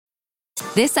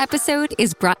This episode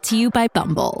is brought to you by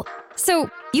Bumble. So,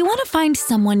 you want to find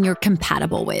someone you're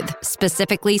compatible with,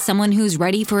 specifically someone who's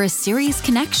ready for a serious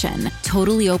connection,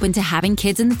 totally open to having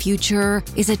kids in the future,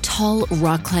 is a tall,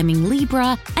 rock-climbing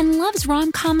Libra, and loves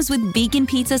rom-coms with vegan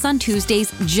pizzas on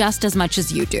Tuesdays just as much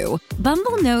as you do.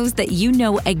 Bumble knows that you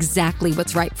know exactly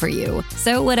what's right for you.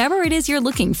 So whatever it is you're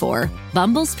looking for,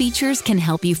 Bumble's features can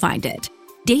help you find it.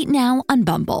 Date now on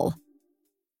Bumble.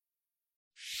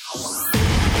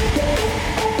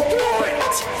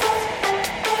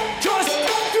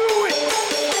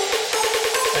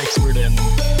 Expert in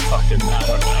fucking, I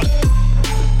don't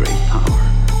know. Great power.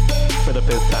 For the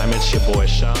fifth time, it's your boy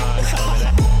Sean.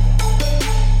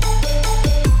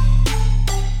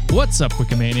 What's up,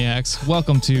 Wikimaniacs?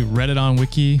 Welcome to Reddit on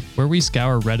Wiki, where we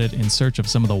scour Reddit in search of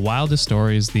some of the wildest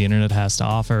stories the internet has to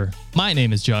offer. My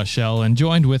name is Josh Shell, and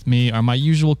joined with me are my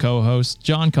usual co-hosts,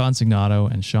 John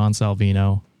Consignato and Sean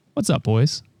Salvino. What's up,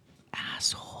 boys?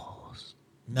 Assholes.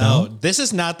 No, this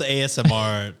is not the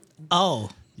ASMR. Oh.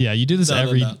 Yeah, you do this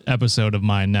every episode of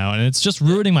mine now, and it's just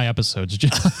ruining my episodes.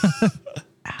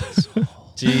 Asshole.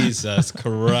 Jesus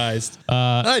Christ.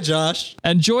 Hi, Josh.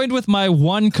 And joined with my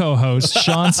one co-host,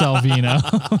 Sean Salvino.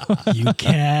 You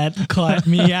can't cut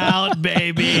me out,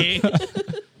 baby.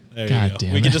 There God you go.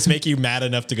 damn We it. can just make you mad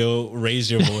enough to go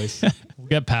raise your voice. We'll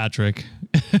get Patrick.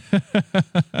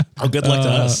 Oh, good luck to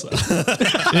us.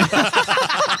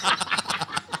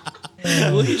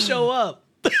 Will he show up?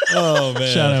 Oh,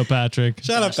 man. Shout out, Patrick.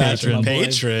 Shout out, Patrick.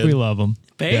 Patron. We love him.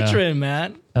 Patron,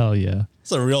 man. Hell yeah.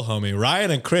 It's a real homie. Ryan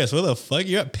and Chris, what the fuck?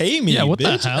 You got pay me, Yeah, what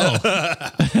bitch. the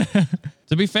hell?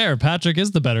 To be fair, Patrick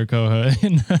is the better co-host.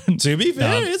 To be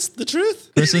fair, it's the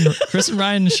truth. Chris and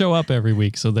Ryan show up every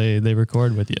week, so they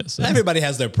record with you. So. Everybody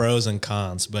has their pros and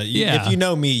cons, but Yeah. if you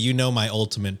know me, you know my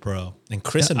ultimate pro. And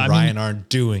Chris and I Ryan mean- aren't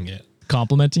doing it.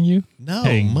 Complimenting you? No,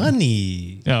 Paying.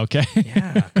 money. Oh, okay.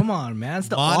 Yeah, come on, man. It's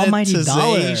the almighty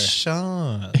dollar.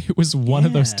 Monetization. It was one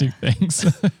of those two Yeah. things.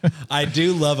 I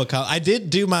do love I did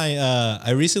do my, I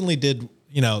recently did,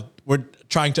 we're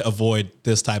trying to avoid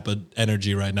this type of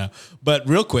energy right now. But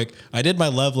real quick, I did my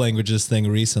love languages thing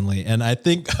recently. And I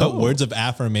think words of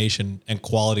affirmation and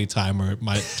quality time are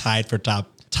tied for top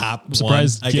I'm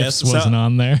surprised one, I gifts guess. wasn't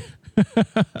on there.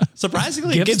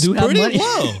 Surprisingly, Gifts gifts do have pretty money.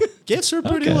 low. Gifts are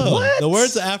pretty Okay. low. What? The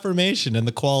words of affirmation and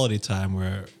the quality time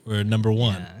were number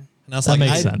one. Yeah. And I was That like,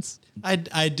 makes sense.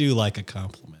 I do like a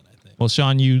compliment, I think. Well,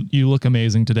 Sean, you look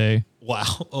amazing today. Wow.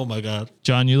 Oh my God.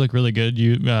 John, you look really good.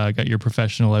 You got your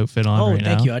professional outfit on Oh, right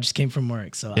thank now. you. I just came from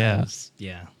work, so Yeah.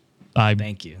 I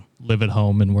Thank you. live at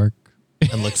home and work.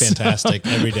 And look fantastic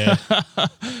every day.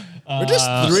 We're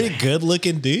just three good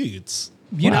looking dudes.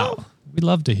 You Wow. know, We'd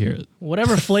love to hear it.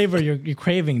 whatever flavor you're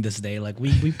craving this day, like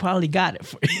we probably got it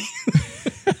for you.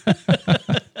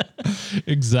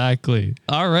 Exactly.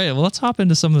 All right. Well, let's hop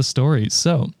into some of the stories.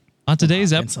 So on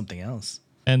today's And episode, something else.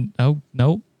 and no.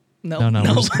 No.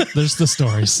 There's the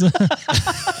stories.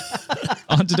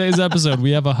 On today's episode,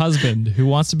 we have a husband who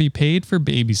wants to be paid for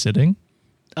babysitting.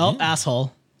 Oh,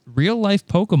 asshole. Real life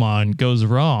Pokemon goes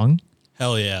wrong.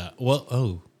 Hell yeah.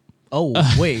 Well, Oh,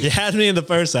 wait. you had me in the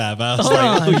first half. I was Hold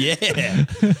like, on. oh yeah.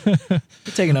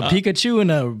 You're taking a Pikachu in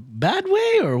a bad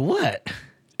way or what?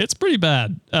 It's pretty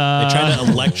bad. They try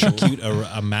to electrocute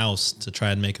a mouse to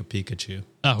try and make a Pikachu.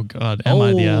 Oh God, am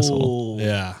I the asshole?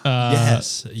 Yeah.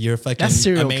 yes. You're fucking That's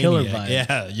serial a killer maniac. vibe.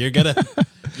 Yeah. You're gonna.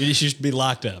 You should be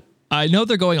locked up. I know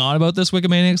they're going on about this,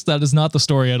 Wikimaniacs. That is not the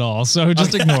story at all. So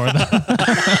just ignore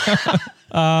that.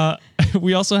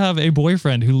 We also have a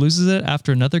boyfriend who loses it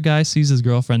after another guy sees his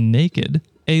girlfriend naked.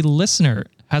 A listener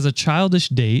has a childish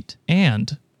date,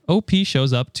 and OP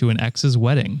shows up to an ex's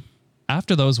wedding.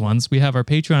 After those ones, we have our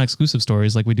Patreon exclusive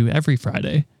stories like we do every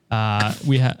Friday.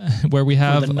 Where we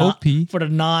have OP for the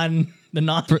non. I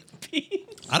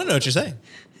don't know what you're saying.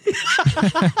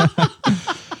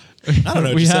 I don't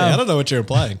know what you're saying. I don't know what you're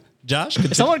implying. Josh,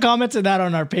 Someone commented that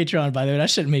on our Patreon, by the way. That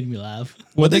shit made me laugh.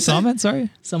 What they say? comment? Sorry.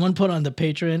 Someone put on the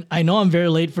Patreon. I know I'm very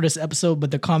late for this episode,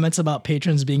 but the comments about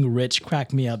patrons being rich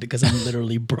crack me up because I'm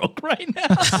literally broke right now.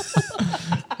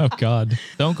 Oh God,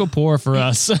 don't go poor for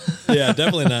us. Yeah,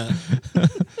 definitely not.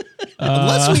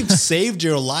 Unless we've saved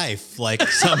your life, like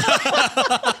somehow.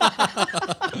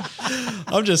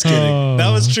 I'm just kidding.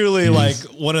 That was truly like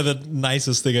one of the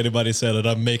nicest thing anybody said, and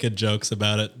I'm making jokes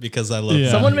about it because I love. Yeah.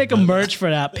 Someone make a merch for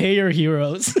that. Pay your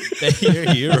heroes.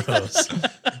 They're heroes.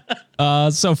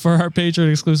 So for our Patreon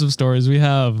exclusive stories, we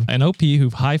have an OP who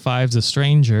high fives a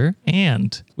stranger,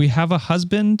 and we have a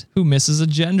husband who misses a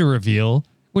gender reveal,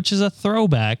 which is a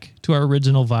throwback to our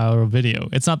original viral video.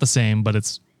 It's not the same, but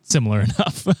it's similar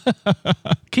enough.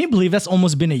 Can you believe that's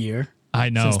almost been a year? I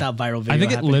know. Since that viral video I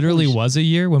think it happened. literally Holy was a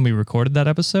year when we recorded that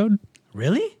episode.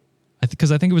 Really?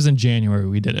 Because I think it was in January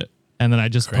we did it. And then I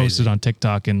just Crazy. posted on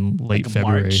TikTok in late Like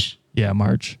February. March? Yeah,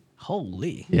 March.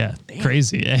 Holy. Yeah, Damn.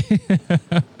 crazy. Eh?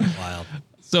 Wild.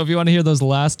 So if you want to hear those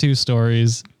last two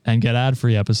stories and get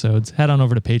ad-free episodes, head on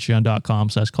over to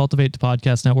patreon.com/cultivate the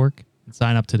podcast network and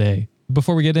sign up today.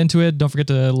 Before we get into it, don't forget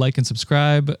to like and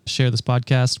subscribe, share this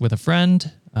podcast with a friend,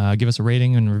 give us a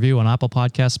rating and review on Apple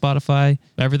Podcasts, Spotify.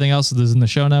 Everything else is in the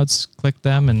show notes. Click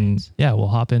them and yeah, we'll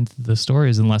hop into the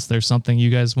stories unless there's something you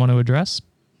guys want to address.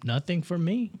 Nothing for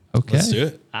me. Okay. Let's do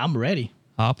it. I'm ready.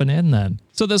 Hopping in then.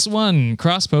 So this one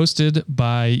cross-posted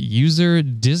by user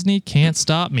Disney Can't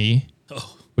Stop Me,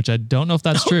 which I don't know if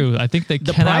that's true. I think they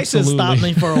The can prices absolutely. stopped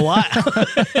me for a while.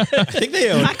 I think they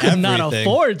own I could not everything.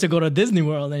 afford to go to Disney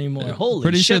World anymore. Holy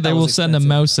Pretty shit, sure that they was will send a expensive.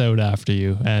 mouse out after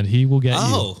you, and he will get you.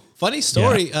 Oh, funny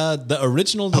story. The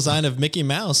original design of Mickey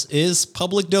Mouse is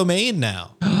public domain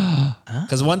now.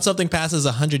 Because once something passes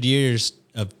 100 years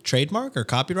of trademark or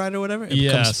copyright or whatever, it Yeah,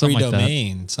 becomes free something like that.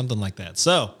 domain, something like that.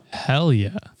 So Hell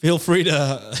yeah! feel free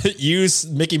to use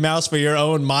Mickey Mouse for your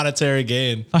own monetary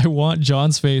gain. I want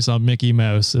John's face on Mickey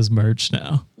Mouse as merch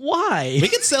now. Why? We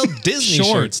can sell Disney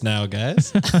Short. shirts now,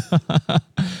 guys.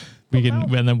 We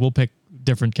can, and then we'll pick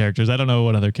different characters. I don't know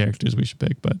what other characters we should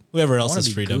pick, but Whoever else wanna is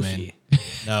be free Goofy. domain.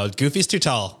 No, Goofy's too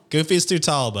tall. Goofy's too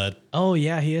tall, bud. Oh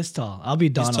yeah, he is tall. I'll be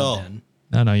Donald tall. then.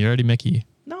 no, you're already Mickey.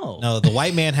 No, No, the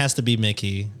white man has to be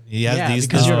Mickey. He has Yeah, these.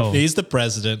 because you're the- He's the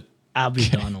president. I'll be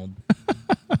Donald.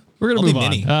 We're gonna I'll be move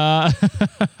Minnie. on.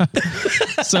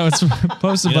 So it's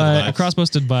posted You know the by vibes.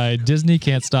 cross-posted by Disney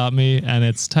Can't Stop Me, and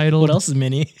it's titled. What else is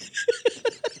Minnie?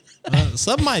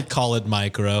 Some might call it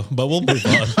micro, but we'll move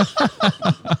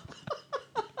on.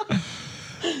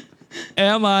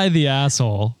 Am I the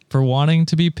asshole for wanting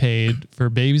to be paid for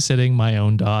babysitting my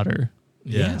own daughter?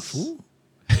 Yeah, fool.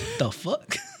 The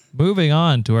fuck? Moving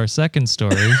on to our second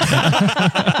story.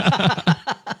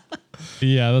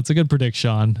 Yeah, that's a good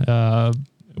prediction.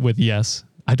 With yes.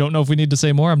 I don't know if we need to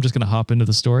say more. I'm just going to hop into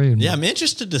the story. And Yeah, I'm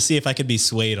interested to see if I could be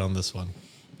swayed on this one.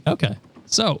 Okay.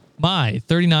 So, my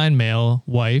 39 male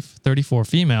wife, 34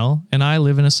 female, and I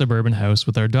live in a suburban house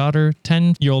with our daughter,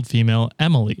 10-year-old female,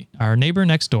 Emily. Our neighbor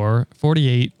next door,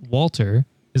 48, Walter,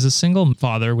 is a single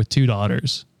father with 2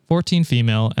 daughters, 14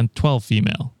 female and 12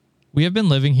 female. We have been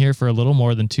living here for a little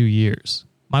more than 2 years.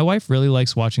 My wife really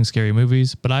likes watching scary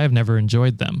movies, but I have never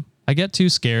enjoyed them. I get too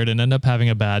scared and end up having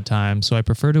a bad time, so I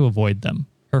prefer to avoid them.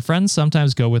 Her friends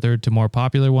sometimes go with her to more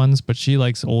popular ones, but she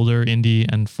likes older indie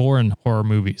and foreign horror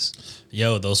movies.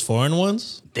 Yo, those foreign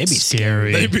ones? They be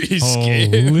Scary. They be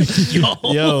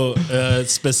Holy- Yo,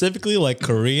 specifically like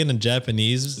Korean and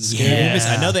Japanese scary movies.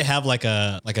 I know they have like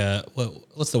a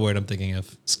what's the word I'm thinking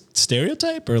of?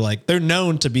 Stereotype, or like they're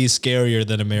known to be scarier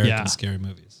than American Yeah. scary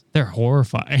movies. They're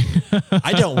horrifying.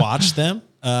 I don't watch them,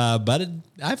 but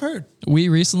I've heard. We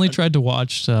recently tried to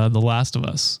watch The Last of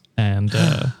Us, and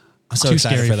I'm so too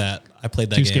excited scary for that. I played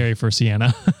that too game. scary for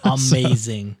Sienna.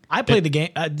 Amazing. I played the game.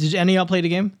 Did any of y'all play the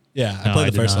game? Yeah, I No, I played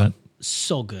the did first not. one.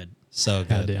 So good. So good.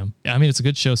 Goddamn. I mean, it's a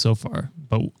good show so far,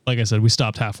 but like I said, we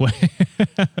stopped halfway.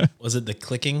 Was it the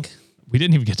clicking? We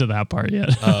didn't even get to that part yet.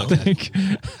 Oh, okay. I think.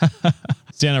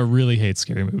 Sienna really hates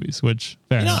scary movies, which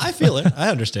fair You know, enough. I feel it. I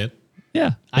understand.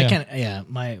 Yeah, I yeah. can't. Yeah,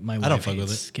 my wife don't fuck hates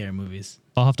with it. scary movies.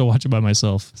 I'll have to watch it by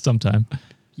myself sometime.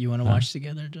 You want to watch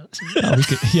together, Justin?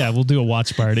 Yeah, we'll do a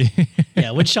watch party.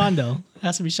 Yeah, with Sean though. It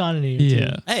has to be Sean in here. Yeah.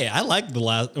 Too. Hey, I like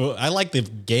I like the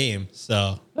game,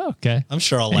 so Okay. I'm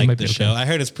sure I'll Yeah, you like might the be okay. show. I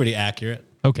heard it's pretty accurate.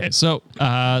 Okay, so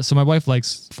my wife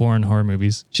likes foreign horror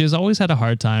movies. She has always had a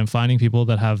hard time finding people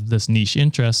that have this niche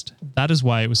interest. That is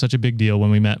why it was such a big deal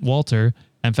when we met Walter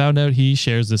and found out he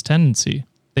shares this tendency.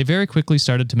 They very quickly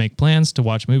started to make plans to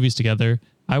watch movies together.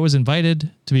 I was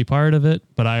invited to be part of it,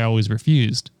 but I always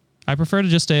refused. I prefer to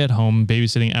just stay at home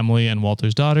babysitting Emily and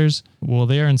Walter's daughters while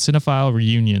they are in cinephile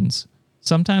reunions.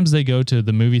 Sometimes they go to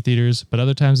the movie theaters, but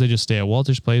other times they just stay at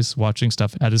Walter's place watching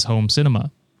stuff at his home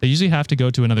cinema. They usually have to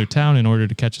go to another town in order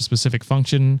to catch a specific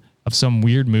function of some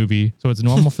weird movie, so it's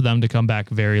normal for them to come back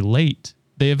very late.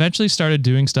 They eventually started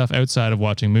doing stuff outside of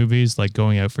watching movies, like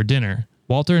going out for dinner.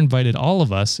 Walter invited all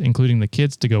of us, including the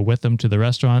kids, to go with him to the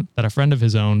restaurant that a friend of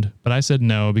his owned, but I said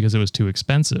no because it was too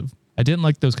expensive. I didn't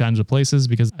like those kinds of places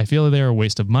because I feel they are a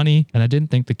waste of money, and I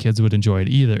didn't think the kids would enjoy it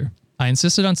either. I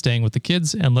insisted on staying with the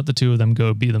kids and let the two of them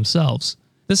go be themselves.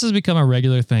 This has become a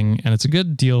regular thing, and it's a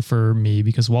good deal for me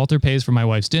because Walter pays for my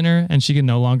wife's dinner, and she can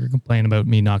no longer complain about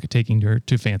me not taking her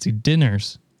to fancy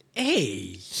dinners.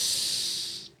 Hey,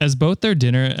 As both their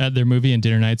dinner at their movie and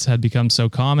dinner nights had become so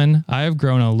common, I have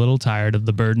grown a little tired of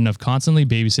the burden of constantly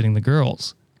babysitting the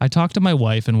girls. I talked to my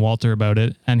wife and Walter about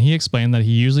it, and he explained that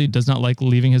he usually does not like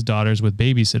leaving his daughters with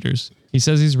babysitters. He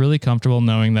says he's really comfortable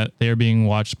knowing that they are being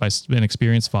watched by an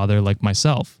experienced father like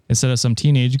myself, instead of some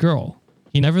teenage girl.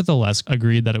 He nevertheless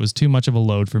agreed that it was too much of a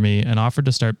load for me and offered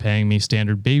to start paying me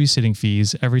standard babysitting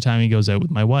fees every time he goes out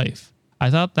with my wife.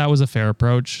 I thought that was a fair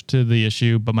approach to the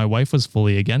issue, but my wife was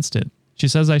fully against it. She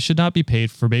says I should not be paid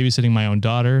for babysitting my own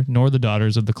daughter, nor the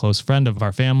daughters of the close friend of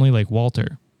our family like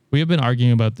Walter. We have been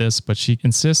arguing about this, but she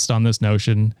insists on this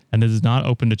notion and is not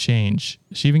open to change.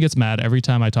 She even gets mad every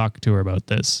time I talk to her about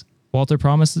this. Walter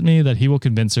promises me that he will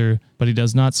convince her, but he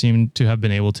does not seem to have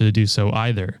been able to do so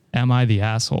either. Am I the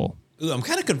asshole? Ooh, I'm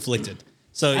kind of conflicted.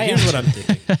 So here's what I'm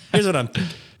thinking.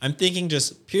 I'm thinking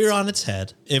just pure on its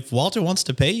head. If Walter wants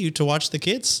to pay you to watch the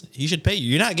kids, he should pay you.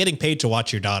 You're not getting paid to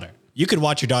watch your daughter. You could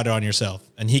watch your daughter on yourself,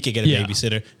 and he could get a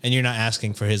babysitter, and you're not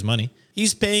asking for his money.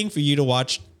 He's paying for you to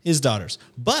watch his daughters.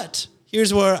 But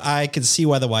here's where I can see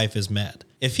why the wife is mad.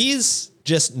 If he's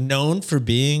just known for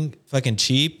being fucking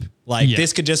cheap,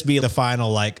 this could just be the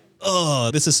final, oh,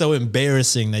 this is so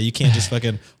embarrassing that you can't just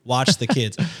fucking watch the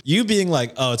kids. You being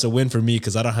like, oh, it's a win for me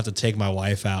because I don't have to take my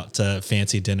wife out to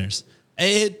fancy dinners.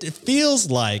 It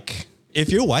feels like if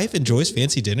your wife enjoys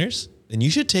fancy dinners, then you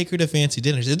should take her to fancy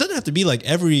dinners. It doesn't have to be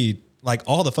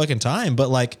all the fucking time, but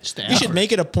you should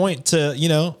make it a point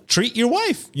to, treat your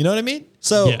wife. You know what I mean?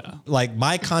 So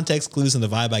my context clues and the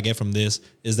vibe I get from this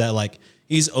is that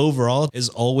he's overall is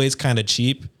always kind of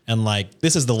cheap and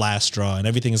this is the last straw and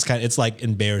everything is it's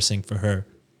embarrassing for her.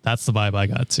 That's the vibe I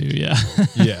got too. Yeah.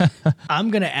 Yeah.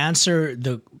 I'm going to answer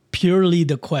purely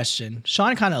the question.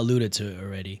 Sean kind of alluded to it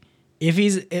already. If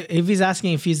he's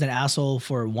asking if he's an asshole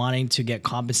for wanting to get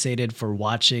compensated for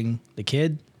watching the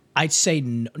kid, I'd say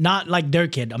not like their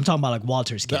kid. I'm talking about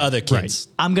Walter's kid. The other kids.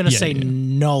 Right. I'm going to say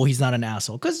no, he's not an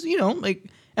asshole. Because,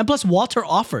 and plus Walter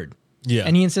offered. Yeah.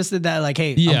 And he insisted that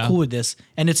hey, I'm cool with this.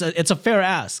 And it's a fair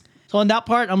ask. So on that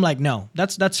part, I'm like, no,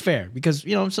 that's fair. Because,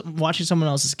 watching someone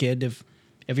else's kid, if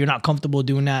you're not comfortable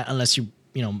doing that, unless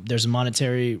there's a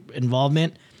monetary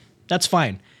involvement, that's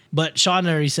fine. But Sean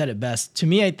already said it best. To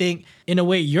me, I think in a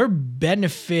way you're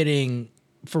benefiting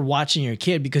for watching your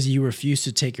kid because you refuse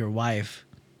to take your wife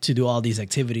to do all these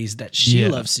activities that she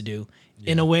loves to do.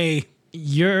 Yeah. In a way,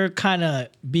 you're kind of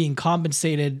being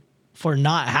compensated for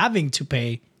not having to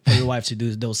pay for your wife to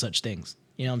do those such things.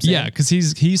 You know what I'm saying? Yeah, because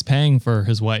he's paying for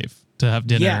his wife to have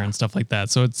dinner and stuff like that.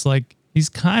 So it's he's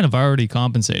kind of already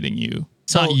compensating you.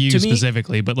 So not you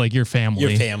specifically, but your family.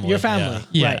 Your family.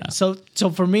 Yeah. Right. So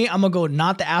for me, I'm going to go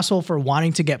not the asshole for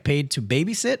wanting to get paid to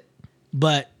babysit,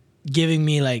 but giving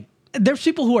me there's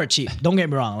people who are cheap. Don't get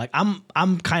me wrong.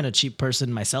 I'm kind of cheap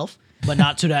person myself, but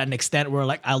not to that extent where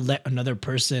I'll let another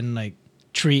person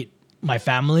treat my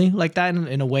family like that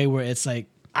in a way where it's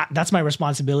that's my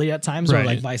responsibility at times, or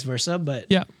vice versa. But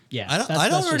yeah.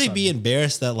 I'd already be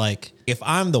embarrassed that if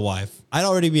I'm the wife, I'd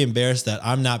already be embarrassed that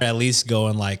I'm not at least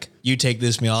going you take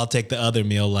this meal, I'll take the other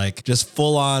meal, just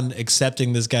full on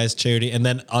accepting this guy's charity, and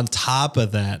then on top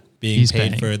of that being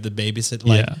paid for the babysit.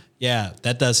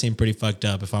 That does seem pretty fucked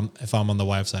up if I'm on the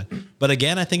wife's side. But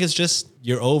again, I think it's just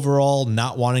your overall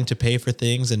not wanting to pay for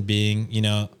things and being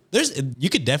you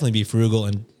could definitely be frugal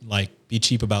and be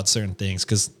cheap about certain things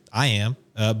because I am.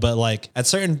 But at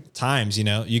certain times,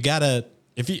 you gotta,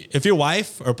 if your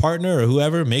wife or partner or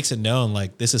whoever makes it known,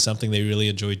 this is something they really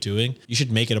enjoy doing, you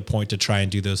should make it a point to try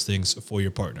and do those things for your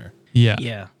partner. Yeah.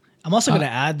 Yeah. I'm also going to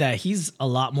add that he's a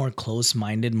lot more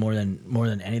close-minded more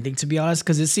than anything, to be honest,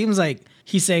 because it seems like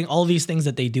he's saying all these things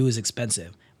that they do is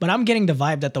expensive. But I'm getting the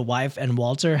vibe that the wife and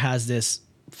Walter has this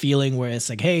feeling where it's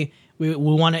hey, we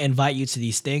want to invite you to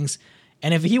these things.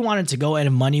 And if he wanted to go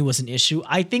and money was an issue,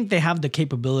 I think they have the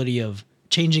capability of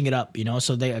changing it up,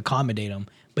 so they accommodate him.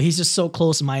 But he's just so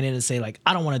close-minded and say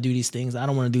I don't want to do these things. I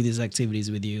don't want to do these activities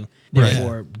with you.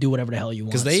 Therefore, do whatever the hell you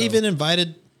want. Because they even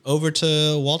invited over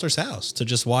to Walter's house to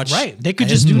just watch. Right. They could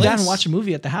just do that and watch a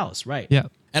movie at the house. Right. Yeah.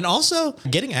 And also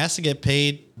getting asked to get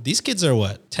paid. These kids are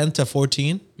what, 10 to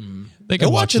 14? They're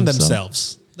watching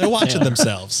themselves. They're watching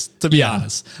themselves, to be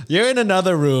honest. You're in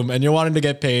another room and you're wanting to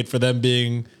get paid for them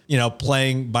being,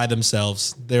 playing by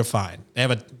themselves. They're fine. They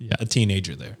have a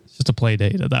teenager there. It's just a play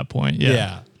date at that point.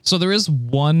 Yeah. So there is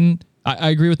one, I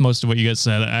agree with most of what you guys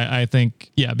said. I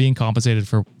think, being compensated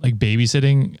for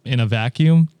babysitting in a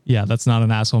vacuum. Yeah, that's not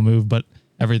an asshole move, but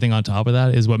everything on top of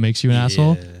that is what makes you an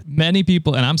asshole. Many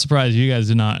people, and I'm surprised you guys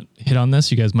did not hit on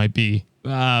this. You guys might be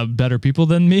better people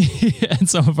than me and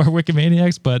some of our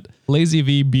Wikimaniacs, but Lazy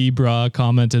VB Bra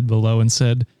commented below and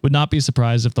said, would not be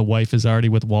surprised if the wife is already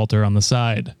with Walter on the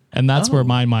side. And that's where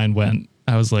my mind went.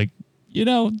 I was like,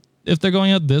 if they're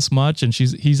going out this much and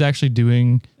he's actually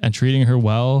doing and treating her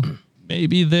well,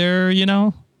 maybe they're,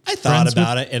 I thought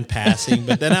about it in passing,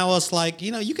 but then I was like,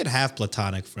 you could have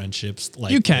platonic friendships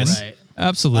like you can. this. Right.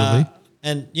 Absolutely.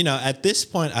 And, at this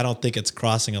point, I don't think it's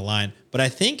crossing a line, but I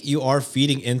think you are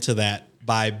feeding into that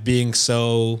by being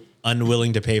so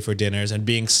unwilling to pay for dinners and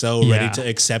being so ready to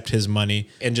accept his money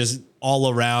and just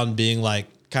all around being like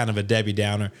kind of a Debbie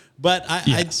Downer. But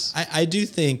I do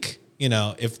think,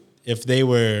 if they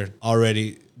were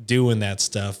already doing that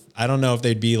stuff, I don't know if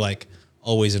they'd be like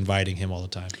always inviting him all the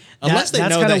time. Unless they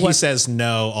know that he says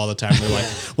no all the time. They're like,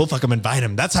 we'll fucking invite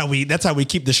him. That's how we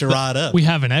keep the charade up. We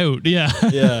have an out. Yeah.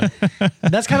 Yeah.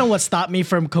 That's kind of what stopped me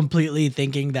from completely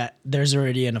thinking that there's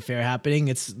already an affair happening.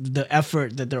 It's the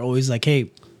effort that they're always like,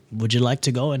 hey, would you like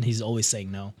to go? And he's always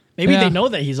saying no. Maybe they know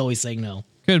that he's always saying no.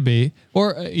 Could be.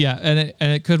 Or and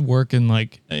it could work in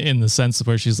the sense of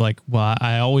where she's like, well,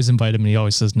 I always invite him and he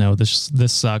always says no.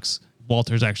 This sucks.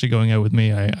 Walter's actually going out with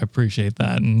me. I appreciate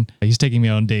that. And he's taking me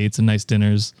on dates and nice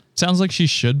dinners. Sounds like she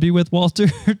should be with Walter,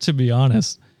 to be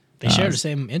honest. They share the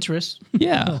same interests.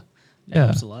 Yeah. That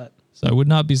helps a lot. So I would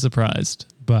not be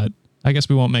surprised, but I guess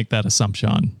we won't make that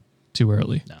assumption too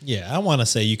early. No. Yeah, I want to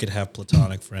say you could have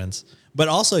platonic friends. But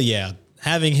also,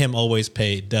 having him always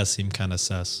pay does seem kind of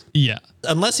sus. Yeah.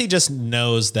 Unless he just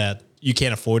knows that you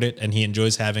can't afford it and he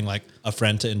enjoys having like a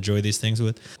friend to enjoy these things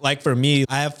with. Like for me,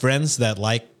 I have friends that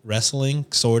like wrestling,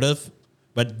 sort of,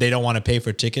 but they don't want to pay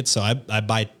for tickets. So I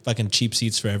buy fucking cheap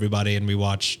seats for everybody and we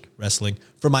watch wrestling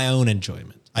for my own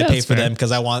enjoyment. I pay for them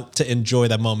because I want to enjoy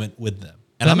that moment with them.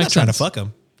 And I'm not trying to fuck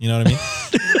them. You know what I mean?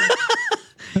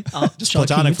 Just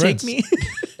platonic friends. Take me?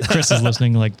 Chris is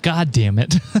listening like, God damn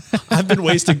it. I've been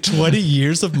wasting 20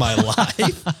 years of my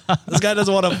life. This guy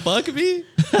doesn't want to fuck me.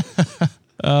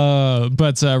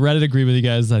 But Reddit agreed with you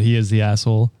guys that he is the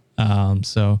asshole.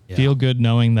 So feel good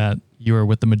knowing that you are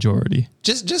with the majority.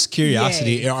 Just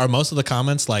curiosity. Are most of the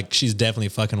comments like she's definitely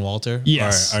fucking Walter?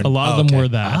 Yes, a lot of them were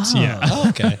that. Yeah. Oh,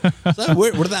 okay. So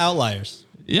what are the outliers?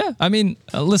 Yeah, I mean,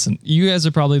 listen, you guys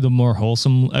are probably the more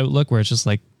wholesome outlook where it's just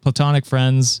like platonic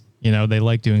friends. They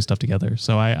like doing stuff together.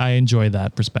 So I enjoy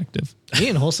that perspective. Me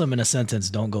and wholesome in a sentence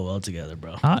don't go well together,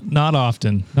 bro. Not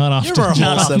often. Not often. You're more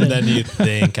wholesome than you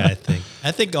think, I think.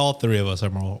 I think all three of us are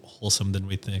more wholesome than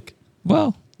we think.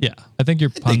 Well, yeah. I think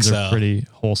your puns are pretty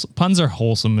wholesome. Puns are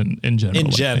wholesome in general. In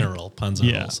general, puns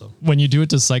are wholesome. When you do it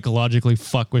to psychologically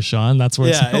fuck with Sean, that's where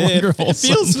it's no longer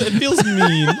wholesome. It feels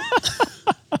mean.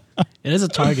 It is a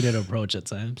targeted approach at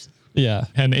times. Yeah.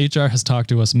 And HR has talked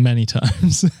to us many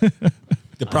times.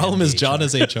 The problem is John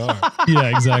is HR.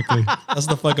 Yeah, exactly. That's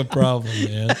the fucking problem,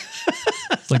 man.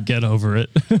 It's like, get over it.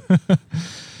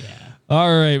 All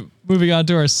right. Moving on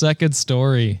to our second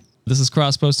story. This is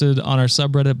cross-posted on our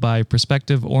subreddit by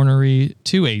Perspective Ornery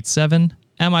 287.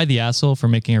 Am I the asshole for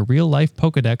making a real-life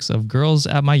Pokédex of girls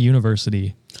at my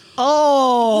university?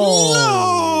 Oh!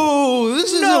 No!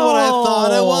 This isn't what I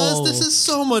thought it was. This is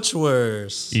so much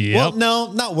worse. Yep. Well,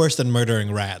 no, not worse than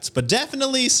murdering rats, but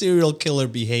definitely serial killer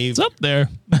behavior. It's up there.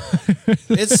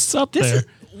 It's up there.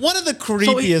 One of the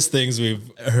creepiest things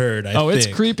we've heard, I think. It's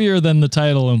creepier than the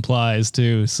title implies,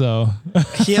 too. So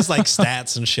he has like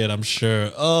stats and shit, I'm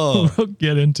sure. Oh. we'll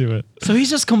get into it. So he's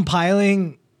just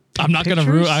compiling. I'm not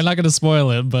gonna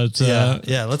spoil it, but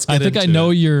let's get I think into I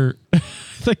know it. I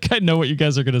think I know what you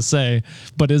guys are gonna say,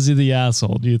 but is he the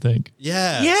asshole, do you think?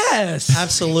 Yes. Yes.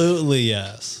 Absolutely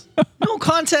yes. No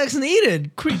context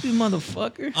needed. Creepy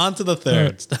motherfucker. On to the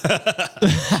third.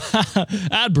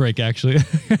 Ad break, actually.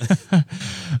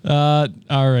 All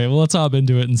right, well, let's hop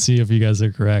into it and see if you guys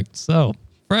are correct. So,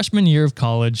 freshman year of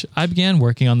college, I began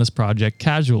working on this project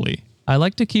casually. I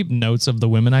like to keep notes of the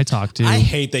women I talk to. I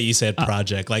hate that you said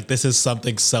project. Like, this is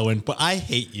something so important. I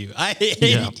hate you. I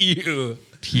hate you.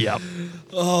 Yep.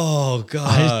 Oh,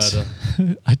 God.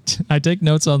 I take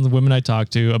notes on the women I talk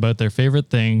to about their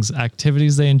favorite things,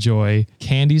 activities they enjoy,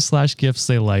 candy/gifts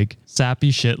they like,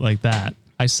 sappy shit like that.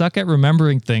 I suck at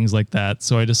remembering things like that,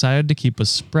 so I decided to keep a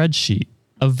spreadsheet.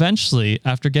 Eventually,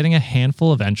 after getting a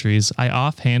handful of entries, I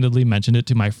offhandedly mentioned it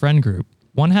to my friend group.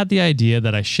 One had the idea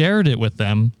that I shared it with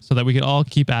them so that we could all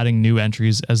keep adding new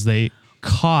entries as they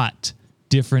caught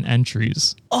different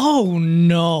entries. Oh,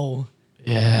 no.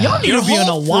 Yeah. Y'all need to be on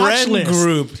a watch list.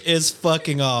 Group is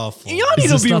fucking awful. Y'all need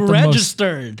to be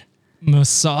registered.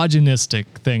 Misogynistic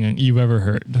thing you've ever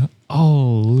heard.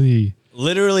 Holy.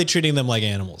 Literally treating them like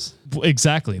animals.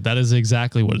 Exactly. That is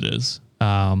exactly what it is.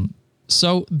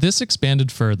 So this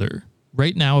expanded further.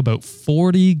 Right now, about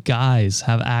 40 guys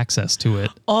have access to it.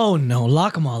 Oh, no.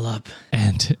 Lock them all up.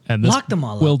 And this Lock them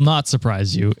all will up. not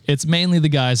surprise you. It's mainly the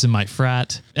guys in my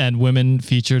frat, and women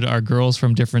featured are girls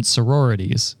from different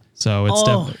sororities. So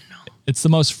it's it's the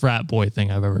most frat boy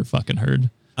thing I've ever fucking heard.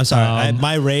 I'm sorry.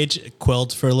 My rage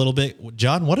quelled for a little bit.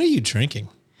 John, what are you drinking?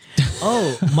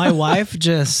 Oh, my wife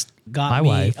just got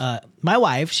my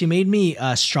wife, she made me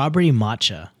strawberry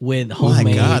matcha with homemade. Oh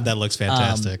my God, that looks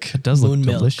fantastic. It does look moon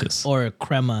milk delicious. or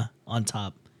crema on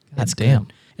top. It's damn.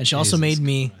 good. And she also made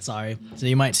me, sorry, so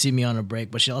you might see me on a break,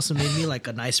 but she also made me like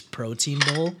a nice protein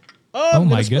bowl. I'm my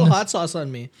gonna spill goodness. hot sauce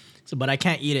on me. So, but I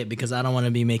can't eat it because I don't want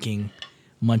to be making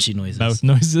munchy noises. Mouth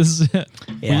noises.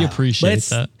 We Yeah. appreciate But it's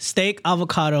that. steak,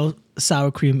 avocado,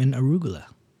 sour cream, and arugula.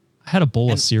 I had a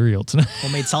bowl of cereal tonight.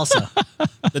 Homemade salsa.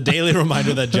 The daily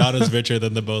reminder that John is richer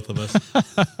than the both of us.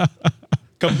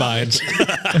 Combined.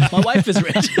 My wife is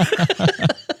rich.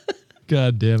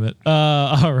 God damn it.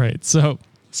 All right. So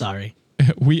Sorry.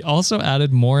 we also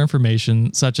added more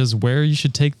information, such as where you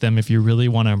should take them if you really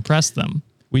want to impress them.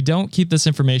 We don't keep this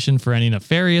information for any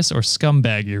nefarious or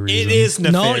scumbaggy reasons. It is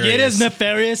nefarious. No, it is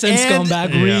nefarious and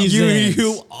scumbag You,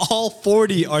 reasons. all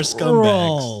 40 are scumbags.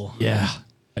 Bro. Yeah.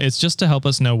 It's just to help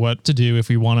us know what to do if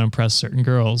we want to impress certain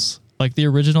girls. Like the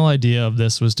original idea of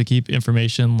this was to keep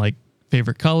information like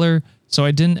favorite color, so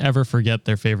I didn't ever forget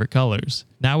their favorite colors.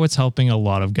 Now it's helping a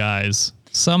lot of guys.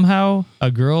 Somehow,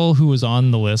 a girl who was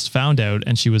on the list found out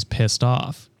and she was pissed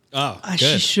off. Oh, She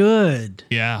good. should.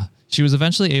 Yeah. She was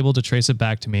eventually able to trace it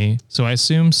back to me, so I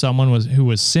assume someone who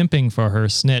was simping for her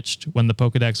snitched when the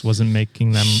Pokédex wasn't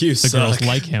making them You the girls suck.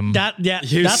 like him.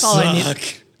 You That's all I need. suck.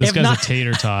 This if guy's not- a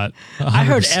tater tot. I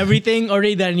heard 100%. everything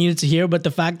already that I needed to hear, but the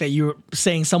fact that you're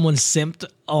saying someone simped,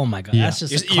 oh my God, Yeah. that's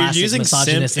just a You're classic using simp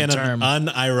misogynistic in term. an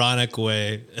unironic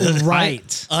way.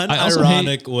 Right. also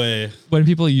hate- Unironic way. When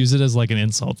people use it as like an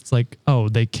insult, it's like, oh,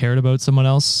 they cared about someone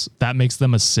else. That makes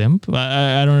them a simp.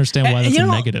 I don't understand why And that's you a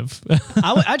know- negative.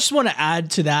 I just want to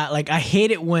add to that. Like, I hate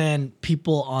it when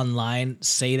people online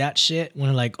say that shit when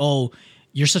they're like, oh,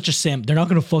 you're such a simp. They're not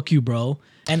going to fuck you, bro.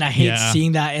 And I hate Yeah.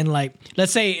 seeing that. And like,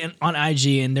 let's say on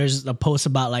IG and there's a post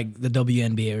about like the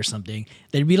WNBA or something.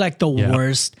 They'd be like the Yeah.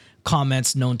 worst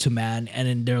comments known to man. And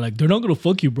then they're like, they're not going to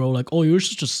fuck you, bro. Like, oh, you're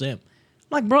such a simp.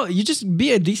 I'm like, bro, you just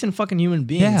be a decent fucking human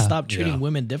being and Yeah. stop treating Yeah.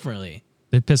 women differently.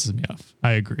 It pisses me off.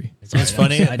 I agree. It's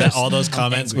funny I that just- all those I'm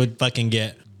comments angry. would fucking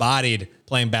get bodied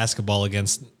playing basketball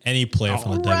against any player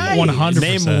from the Right. WNBA.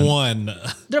 100%. Name one.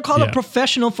 They're called Yeah. a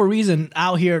professional for a reason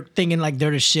out here thinking like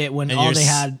they're the shit when And all you're they s-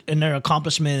 had in their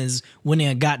accomplishment is winning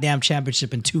a goddamn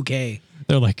championship in 2K.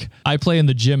 They're like, I play in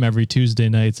the gym every Tuesday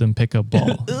nights and pick up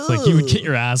ball. It's like you would get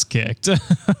your ass kicked.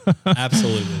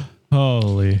 Absolutely.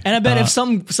 Holy. And I bet if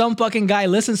some fucking guy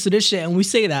listens to this shit and we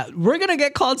say that, we're gonna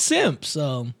get called simp.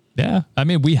 So Yeah. I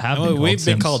mean, we have been We've been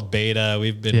simps. called beta.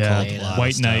 We've been yeah, called a lot of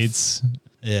white stuff. knights.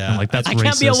 Yeah. I'm like, that's I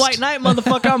can't be a racist. white knight,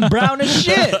 motherfucker. I'm brown as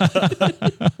shit.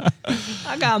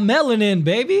 I got melanin,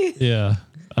 baby. Yeah.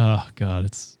 Oh God,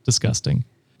 it's disgusting.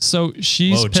 So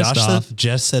she's Whoa, pissed Josh off. said,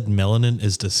 Jess said melanin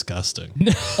is disgusting.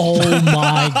 Oh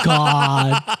my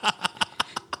god.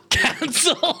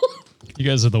 Cancel. You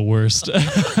guys are the worst.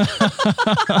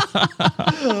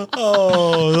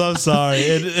 Oh, I'm sorry.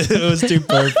 It was too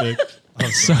perfect.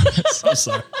 I'm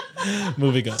sorry.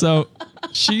 Moving on. So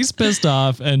she's pissed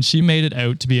off and she made it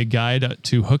out to be a guide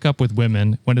to hook up with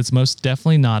women when it's most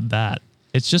definitely not that.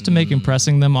 It's just to make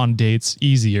impressing them on dates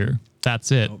easier.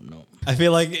 That's it. I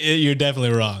feel like you're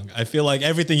definitely wrong. I feel like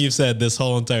everything you've said this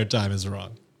whole entire time is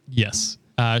wrong. Yes.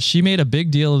 She made a big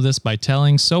deal of this by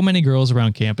telling so many girls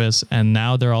around campus, and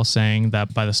now they're all saying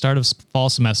that by the start of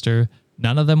fall semester,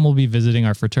 none of them will be visiting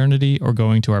our fraternity or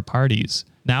going to our parties.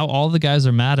 Now all the guys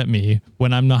are mad at me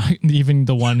when I'm not even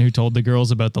the one who told the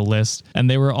girls about the list, and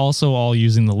they were also all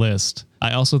using the list.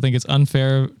 I also think it's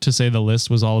unfair to say the list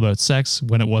was all about sex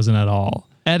when it wasn't at all.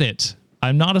 Edit.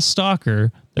 I'm not a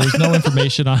stalker. There was no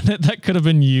information on it that could have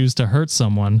been used to hurt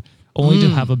someone, only to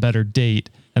have a better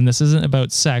date. And this isn't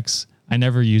about sex. I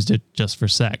never used it just for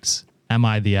sex. Am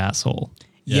I the asshole?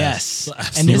 Yes.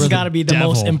 Yes. And You this were has the got to be the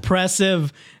most devil.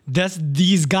 impressive.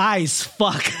 These guys,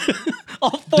 fuck.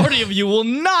 All 40 of you will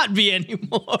not be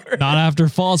anymore. Not after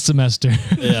fall semester.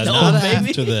 Yeah, No, not baby.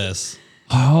 after this.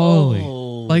 Holy.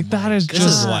 Oh Like that is This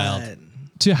just is wild.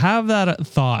 to have that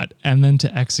thought and then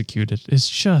to execute it is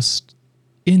just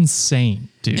insane,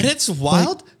 dude. And it's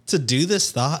wild to do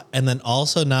this thought and then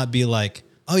also not be like,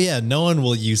 oh yeah, no one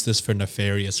will use this for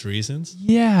nefarious reasons.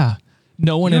 Yeah.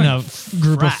 No one in You're a a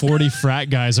group of frat. 40 frat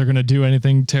guys are going to do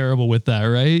anything terrible with that,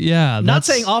 right? Yeah. Not that's-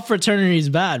 saying all fraternity is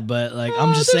bad, but like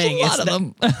I'm just there's saying a lot of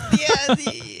them.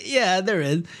 yeah, there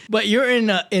is. But you're in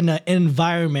an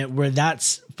environment where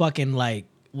that's fucking like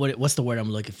what's the word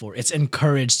I'm looking for? It's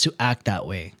encouraged to act that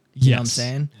way. You know what I'm Yes.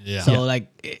 saying? Yeah. So Yeah.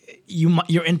 like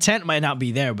your intent might not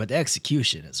be there, but the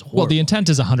execution is horrible. Well, the intent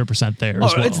is 100% there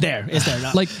as well. It's there. It's there.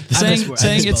 Like I saying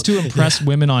misspoke. it's to impress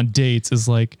women on dates is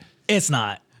like, It's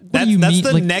not. what do you That's mean?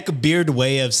 the Like, neck beard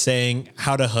way of saying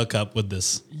how to hook up with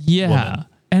this. yeah. woman.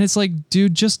 And it's like,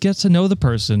 dude, just get to know the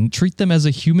person. Treat them as a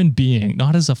human being,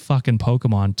 not as a fucking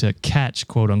Pokemon to catch,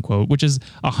 quote unquote, which is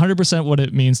 100% what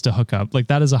it means to hook up. Like,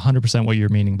 that is 100% what you're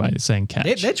meaning by saying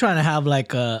catch. They're trying to have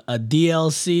like a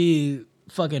DLC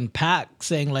fucking pack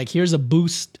saying like, here's a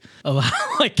boost of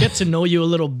how I get to know you a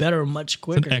little better, much It's an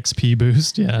quicker. XP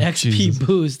boost. Yeah. XP Jesus.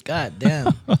 boost. God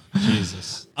damn.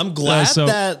 Jesus. I'm glad so-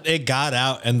 that it got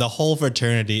out and the whole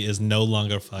fraternity is no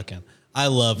longer fucking. I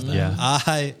love that. Yeah.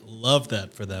 I love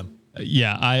that for them.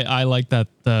 Yeah, I like that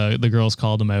the girls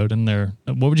called them out and they're,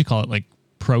 what would you call it? Like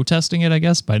protesting it, I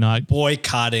guess, by not.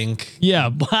 Boycotting. Yeah.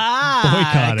 Why? Because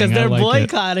Boycotting, I they're like it.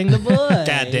 boycotting the boy.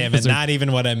 God damn it. Not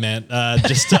even what I meant.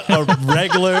 Just a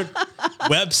regular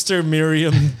Webster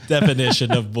Merriam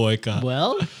definition of boycott.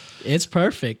 Well, it's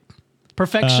perfect.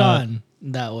 Perfection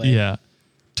that way. Yeah.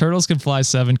 Turtles Can Fly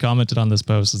 7 commented on this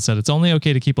post and said, it's only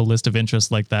okay to keep a list of interests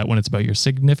like that when it's about your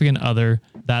significant other.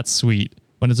 That's sweet.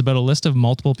 When it's about a list of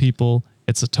multiple people,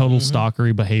 it's a total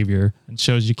stalkery behavior and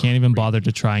shows you can't even bother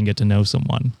to try and get to know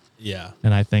someone. Yeah.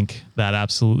 And I think that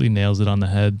absolutely nails it on the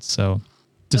head. So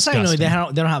That's how you know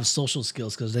disgusting. they don't have social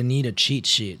skills because they need a cheat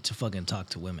sheet to fucking talk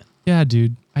to women. Yeah,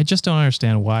 dude. I just don't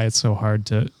understand why it's so hard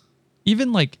to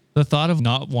even like the thought of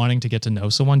not wanting to get to know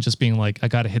someone, just being like, I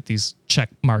got to hit these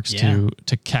check marks to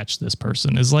catch this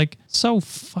person is like so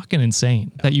fucking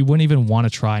insane that you wouldn't even want to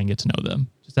try and get to know them.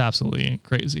 Just absolutely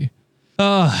crazy.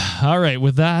 All right.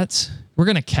 With that, we're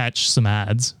going to catch some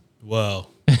ads. Whoa.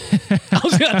 I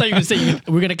thought you were going to say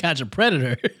we're going to catch a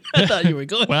predator. I thought you were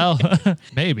going. Well,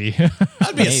 maybe.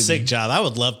 That'd be a sick job. I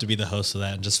would love to be the host of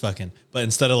that and just fucking, but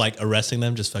instead of like arresting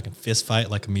them, just fucking fist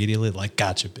fight like immediately, like,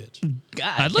 gotcha, bitch.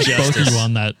 God, I'd like both of you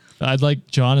on that. I'd like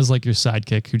John is like your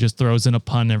sidekick who just throws in a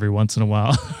pun every once in a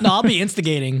while. no, I'll be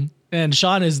instigating. And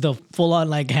Sean is the full on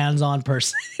like hands on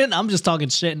person. I'm just talking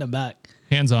shit in the back.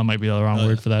 Hands on might be the wrong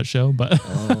word for that show, but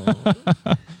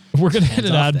we're going to hit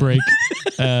an ad break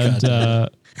and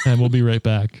we'll be right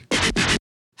back.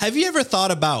 Have you ever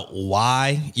thought about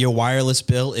why your wireless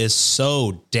bill is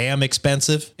so damn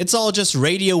expensive? It's all just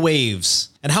radio waves.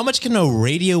 And how much can a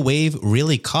radio wave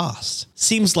really cost?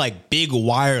 Seems like Big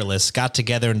Wireless got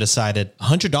together and decided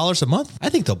 $100 a month? I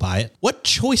think they'll buy it. What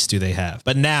choice do they have?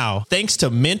 But now, thanks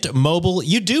to Mint Mobile,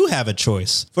 you do have a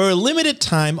choice. For a limited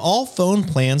time, all phone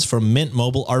plans from Mint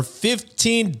Mobile are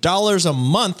 $15 a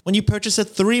month when you purchase a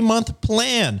 3-month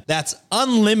plan. That's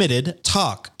unlimited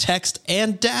talk, text,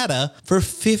 and data for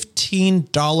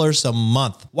 $15 a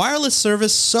month. Wireless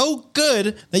service so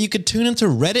good that you could tune into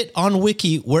Reddit on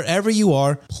Wiki wherever you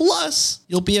are. Plus,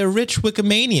 you'll be a rich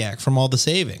Wikimaniac from all the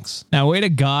savings. Now, wait a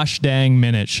gosh dang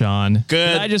minute, Sean. Good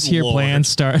Did I just hear Lord. plans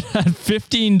start at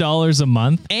 $15 a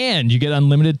month and you get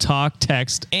unlimited talk,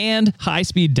 text, and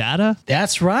high-speed data?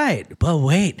 That's right. But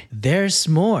wait, there's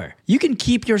more. You can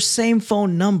keep your same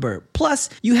phone number. Plus,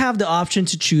 you have the option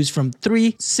to choose from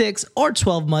 3, 6, or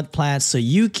 12-month plans so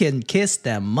you can kiss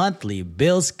them monthly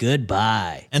bills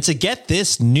goodbye. And to get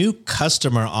this new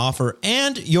customer offer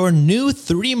and your new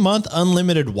 3-month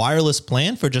unlimited wireless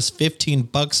plan for just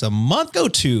 $15 a month, go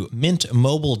to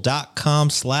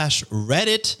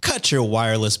mintmobile.com/Reddit. Cut your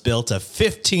wireless bill to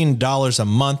 $15 a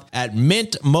month at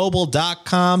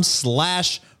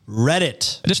mintmobile.com/Reddit.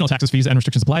 Additional taxes, fees, and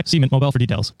restrictions apply. See Mint Mobile for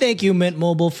details. Thank you, Mint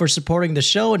Mobile, for supporting the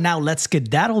show. Now let's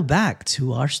skedaddle back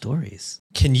to our stories.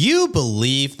 Can you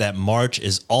believe that March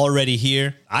is already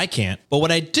here? I can't. But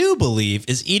what I do believe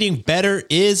is eating better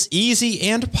is easy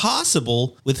and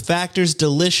possible with Factor's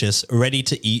delicious,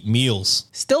 ready-to-eat meals.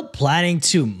 Still planning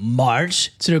to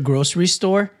march to the grocery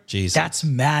store? Jesus. That's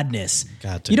madness.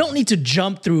 God damn. You don't need to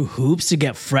jump through hoops to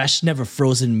get fresh, never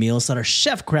frozen meals that are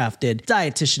chef crafted,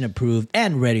 dietitian approved,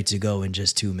 and ready to go in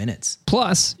just 2 minutes.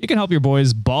 Plus, you can help your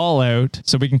boys ball out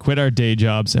so we can quit our day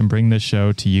jobs and bring this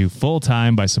show to you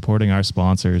full-time by supporting our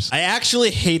sponsors. I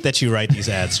actually hate that you write these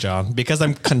ads, John, because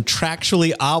I'm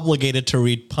contractually obligated to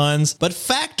read puns, but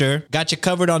Factor got you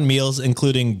covered on meals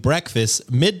including breakfast,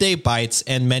 midday bites,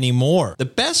 and many more. The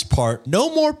best part,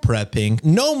 no more prepping,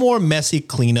 no more messy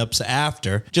cleanups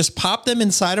after. Just pop them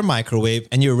inside a microwave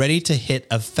and you're ready to hit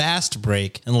a fast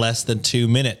break in less than 2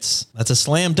 minutes. That's a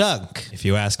slam dunk, if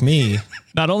you ask me.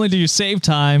 Not only do you save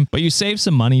time, but you save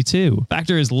some money too.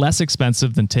 Factor is less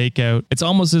expensive than takeout. It's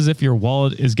almost as if your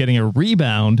wallet is getting a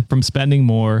rebound from spending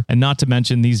more, and not to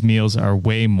mention these meals are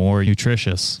way more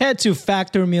nutritious. Head to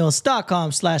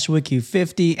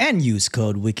factormeals.com/wiki50 and use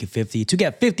code wiki50 to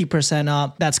get 50%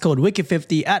 off. That's code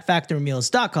wiki50 at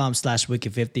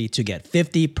factormeals.com/wiki50 to get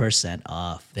 50%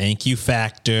 off. Thank you,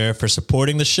 Factor, for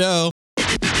supporting the show.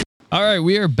 All right,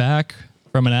 we are back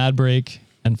from an ad break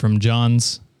and from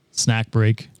John's snack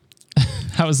break.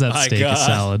 How was that My steak God.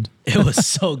 salad? It was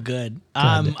so good.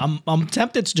 I'm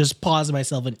tempted to just pause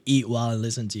myself and eat while I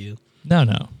listen to you.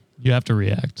 No. You have to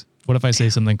react. What if I say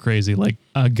something crazy like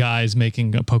a guy's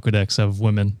making a Pokédex of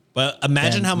women? But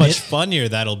imagine Then how much funnier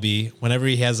that'll be whenever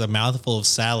he has a mouthful of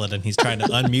salad and he's trying to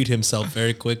unmute himself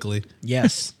very quickly.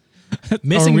 Yes.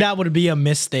 Missing we- that would be a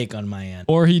mistake on my end.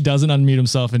 Or he doesn't unmute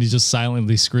himself and he's just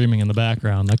silently screaming in the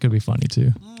background. That could be funny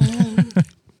too.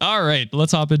 All right,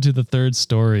 let's hop into the third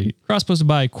story. Cross posted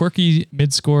by Quirky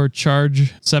Midscore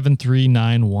Charge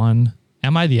 7391.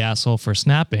 Am I the asshole for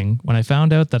snapping when I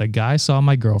found out that a guy saw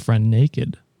my girlfriend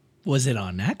naked? Was it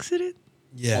on accident?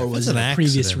 Yeah. Or if was it's it an a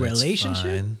previous accident, it's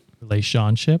relationship? fine.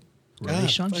 Relationship? God,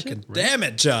 Relationship? fucking damn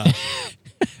it, John.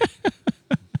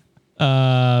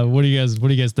 What do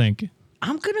you guys think?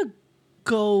 I'm gonna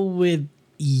go with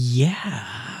yeah.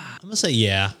 I'm gonna say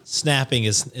yeah. Snapping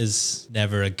is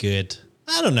never a good.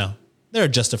 I don't know. There are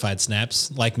justified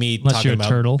snaps, like me Unless talking you're a about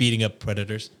turtle. beating up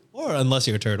predators, or unless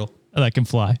you're a turtle That can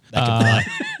fly. that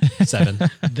can fly. 7.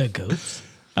 The goats.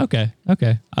 Okay.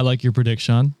 I like your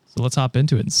prediction. So let's hop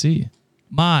into it and see.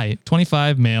 My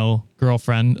 25 male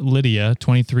girlfriend, Lydia,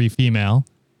 23 female.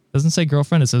 Doesn't say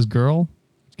girlfriend, it says girl.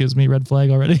 Which gives me red flag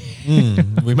already.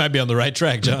 We might be on the right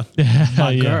track, John.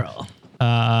 My Yeah.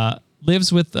 girl.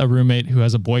 Lives with a roommate who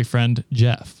has a boyfriend,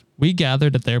 Jeff. We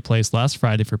gathered at their place last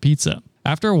Friday for pizza.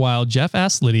 After a while, Jeff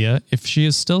asked Lydia if she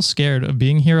is still scared of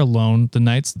being here alone the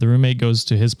nights the roommate goes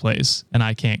to his place and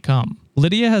I can't come.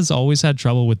 Lydia has always had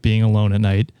trouble with being alone at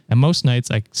night, and most nights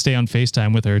I stay on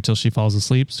FaceTime with her till she falls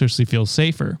asleep so she feels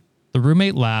safer. The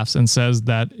roommate laughs and says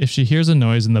that if she hears a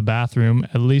noise in the bathroom,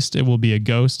 at least it will be a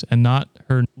ghost and not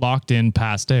her locked in,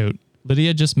 passed out.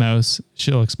 Lydia just mouths,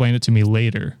 she'll explain it to me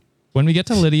later. When we get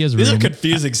to Lydia's room... These are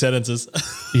confusing sentences.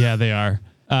 Yeah, they are.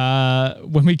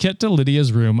 When we get to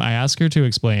Lydia's room, I ask her to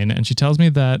explain, and she tells me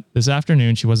that this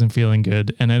afternoon she wasn't feeling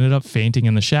good and ended up fainting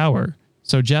in the shower.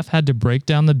 So Jeff had to break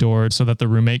down the door so that the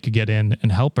roommate could get in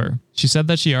and help her. She said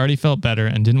that she already felt better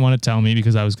and didn't want to tell me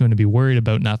because I was going to be worried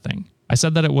about nothing. I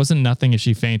said that it wasn't nothing if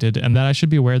she fainted and that I should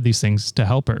be aware of these things to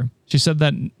help her. She said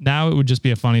that now it would just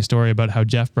be a funny story about how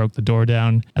Jeff broke the door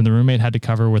down and the roommate had to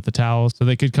cover her with the towel so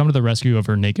they could come to the rescue of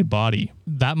her naked body.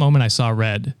 That moment I saw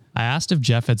red. I asked if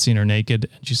Jeff had seen her naked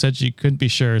and she said she couldn't be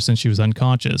sure since she was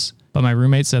unconscious. But my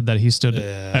roommate said that he stood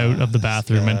out of the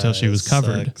bathroom until she was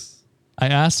covered. Sucks. I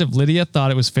asked if Lydia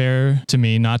thought it was fair to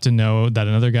me not to know that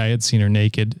another guy had seen her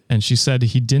naked, and she said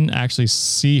he didn't actually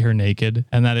see her naked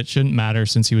and that it shouldn't matter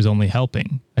since he was only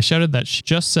helping. I shouted that she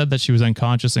just said that she was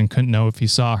unconscious and couldn't know if he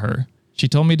saw her. She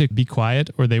told me to be quiet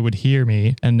or they would hear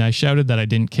me, and I shouted that I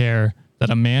didn't care,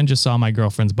 that a man just saw my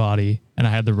girlfriend's body, and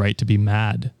I had the right to be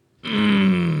mad.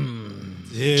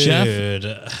 Dude.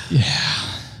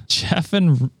 Jeff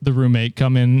and the roommate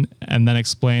come in and then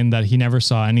explain that he never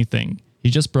saw anything. He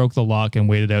just broke the lock and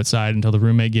waited outside until the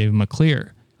roommate gave him a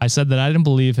clear. I said that I didn't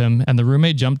believe him, and the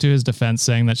roommate jumped to his defense,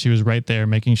 saying that she was right there,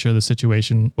 making sure the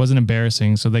situation wasn't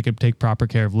embarrassing so they could take proper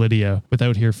care of Lydia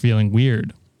without her feeling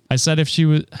weird. I said if she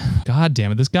was... God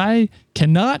damn it, this guy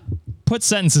cannot put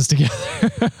sentences together.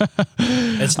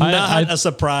 It's not a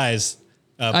surprise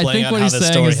playing out how this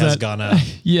story has gone out.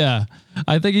 Yeah,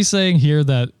 I think he's saying here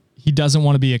that he doesn't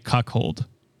want to be a cuckold,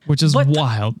 which is But-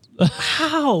 wild.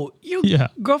 How? Your Yeah.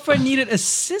 girlfriend needed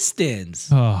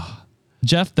assistance.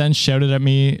 Jeff then shouted at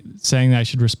me, saying that I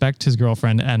should respect his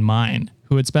girlfriend and mine,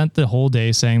 who had spent the whole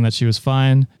day saying that she was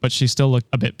fine, but she still looked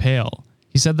a bit pale.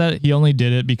 He said that he only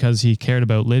did it because he cared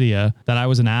about Lydia, that I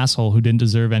was an asshole who didn't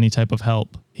deserve any type of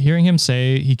help. Hearing him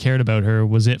say he cared about her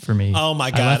was it for me. Oh my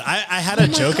God. I had a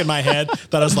joke in my head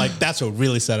that I was like, that's what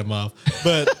really set him off.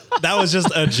 But that was just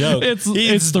a joke. It's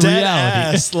He's the dead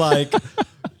reality. ass, like,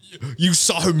 you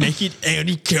saw her naked and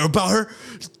you care about her?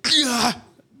 Yeah.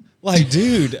 Like,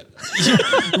 dude,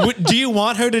 do you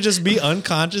want her to just be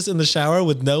unconscious in the shower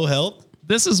with no help?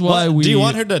 This is why Do you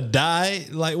want her to die?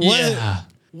 Like, what? Yeah.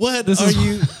 What This are is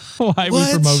you? why we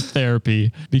What? promote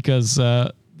therapy, because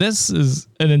this is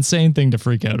an insane thing to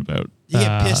freak out about. You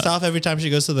get pissed off every time she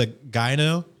goes to the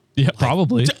gyno? Yeah,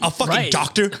 probably. A fucking Right.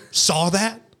 doctor saw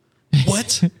that?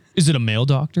 What? Is it a male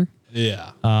doctor?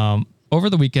 Yeah. Over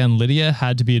the weekend, Lydia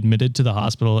had to be admitted to the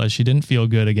hospital as she didn't feel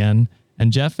good again,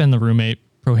 and Jeff and the roommate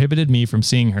prohibited me from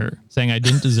seeing her, saying I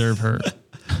didn't deserve her.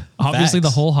 Obviously, the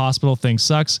Facts. whole hospital thing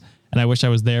sucks, and I wish I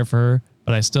was there for her,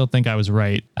 but I still think I was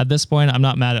right. At this point, I'm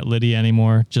not mad at Lydia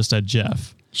anymore, just at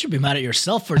Jeff. You should be mad at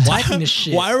yourself for typing this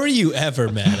shit. Why were you ever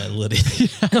mad at Lydia?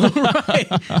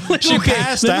 right? She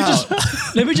passed out.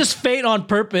 Let me just faint on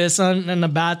purpose in the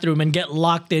bathroom and get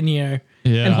locked in here.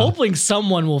 Yeah. And hoping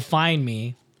someone will find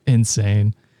me.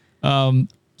 Insane.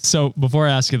 So before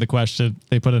I ask you the question,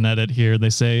 they put an edit here. They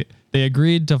say, They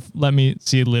agreed to let me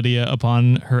see Lydia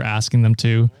upon her asking them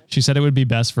to. She said it would be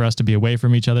best for us to be away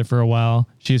from each other for a while.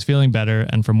 She is feeling better,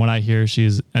 and from what I hear,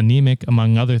 she's anemic,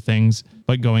 among other things,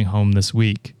 but going home this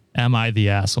week. Am I the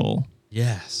asshole?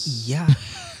 Yes. Yeah.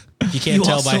 You can't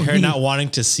tell by also her need- not wanting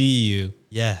to see you.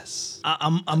 Yes.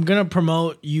 I'm gonna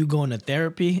promote you going to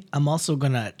therapy. I'm also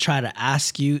gonna try to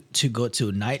ask you to go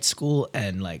to night school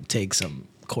and like take some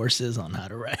courses on how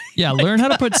to write. Yeah, learn how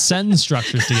to put sentence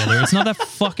structures together. It's not that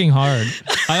fucking hard.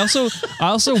 I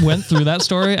also went through that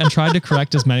story and tried to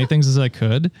correct as many things as I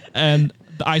could, and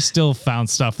I still found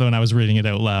stuff when I was reading it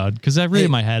out loud, because I read it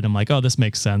in my head. I'm like, oh, this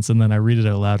makes sense, and then I read it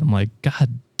out loud. I'm like, God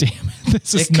damn it,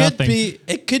 this is nothing.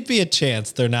 It could be a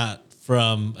chance they're not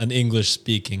from an English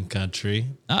speaking country.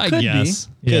 I Could guess.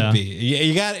 be. Yeah. Could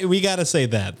be. We got to say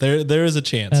that there is a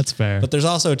chance. That's fair. But there's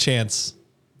also a chance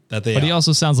that they. But he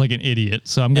also sounds like an idiot,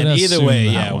 so I'm gonna. And either assume way,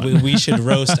 that yeah, one. we should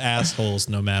roast assholes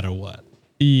no matter what.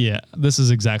 Yeah, this is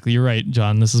exactly. You're right,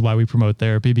 John. This is why we promote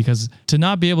therapy, because to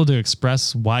not be able to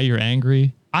express why you're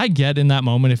angry, I get in that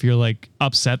moment if you're like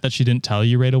upset that she didn't tell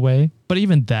you right away. But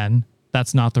even then,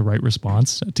 that's not the right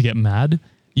response to get mad.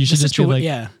 You should just be like,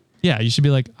 yeah, you should be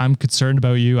like, I'm concerned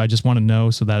about you. I just want to know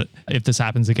so that if this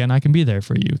happens again, I can be there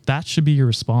for you. That should be your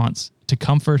response, to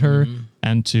comfort her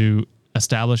and to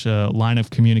establish a line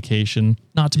of communication,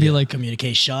 not to be like,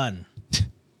 Communication.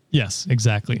 yes,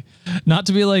 exactly. Not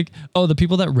to be like, oh, the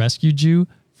people that rescued you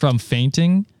from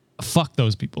fainting, fuck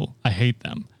those people. I hate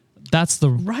them. That's the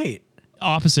Right.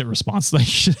 opposite response that you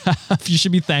should have. You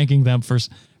should be thanking them for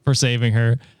saving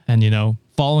her, and, you know,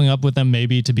 following up with them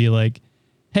maybe to be like,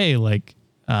 hey, like,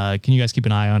 can you guys keep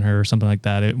an eye on her or something like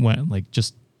that? It went like,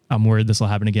 just, I'm worried this will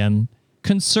happen again.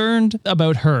 Concerned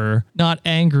about her, not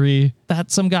angry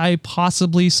that some guy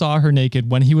possibly saw her naked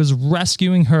when he was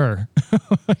rescuing her.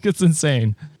 Like, it's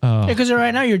insane. Because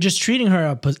right now you're just treating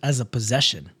her as a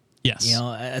possession. Yes. You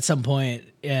know, at some point,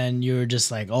 and you're just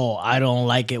like, oh, I don't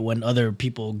like it when other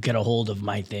people get a hold of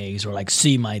my things or like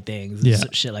see my things,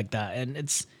 and shit like that. And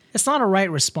it's not a right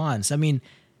response. I mean,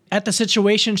 the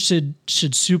situation should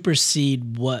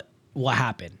supersede what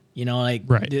happened. You know, like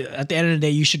right. At the end of the day,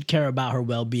 you should care about her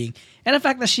well-being. And the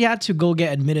fact that she had to go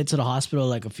get admitted to the hospital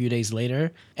like a few days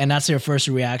later, and that's her first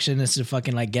reaction is to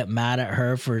fucking like get mad at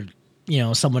her for, you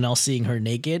know, someone else seeing her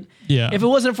naked. Yeah. If it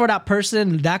wasn't for that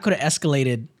person, that could have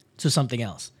escalated to something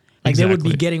else. Like they would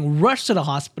be getting rushed to the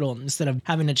hospital instead of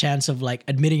having a chance of like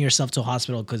admitting yourself to a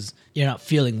hospital because you're not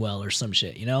feeling well or some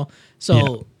shit, you know?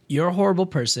 So you're a horrible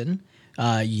person.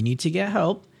 You need to get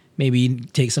help. Maybe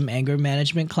take some anger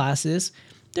management classes.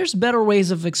 There's better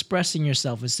ways of expressing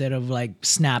yourself instead of like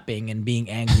snapping and being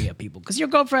angry at people. Because your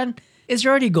girlfriend is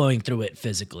already going through it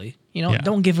physically. You know,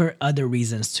 don't give her other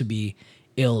reasons to be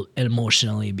ill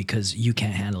emotionally because you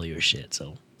can't handle your shit.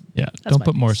 So don't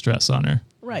put more stress on her.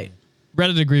 Right.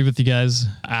 Reddit agreed with you guys.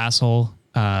 Asshole.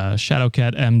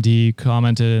 Shadowcat MD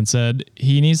commented and said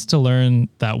he needs to learn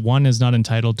that one is not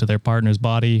entitled to their partner's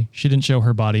body. She didn't show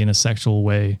her body in a sexual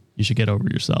way. You should get over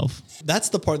yourself. That's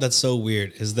the part that's so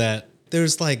weird, is that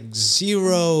there's like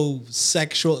zero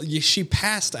sexual. She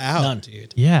passed out, None.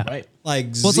 dude. Yeah. Right. Like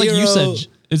Well, it's zero. like you said.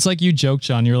 It's like you joked,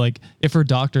 Sean. You're like, if her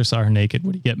doctor saw her naked,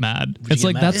 would he get mad? It's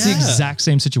like that's the exact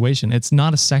same situation. It's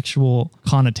not a sexual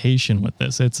connotation with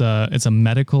this. It's a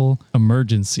medical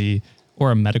emergency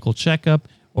or a medical checkup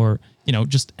or, you know,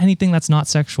 just anything that's not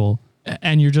sexual,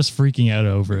 and you're just freaking out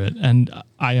over it. And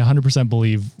I 100%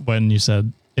 believe when you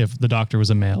said if the doctor was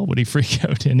a male, would he freak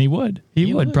out? And he would.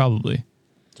 He would probably.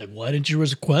 It's like, why didn't you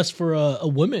request for a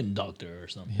women doctor or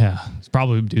something? Yeah,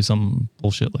 probably do some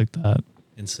bullshit like that.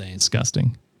 Insane.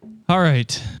 Disgusting. All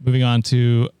right, moving on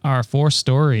to our fourth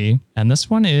story. And this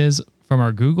one is from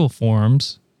our Google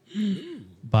Forms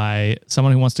by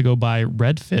someone who wants to go by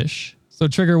Redfish. So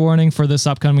trigger warning for this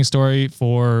upcoming story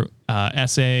for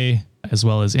SA as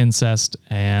well as incest.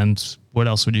 And what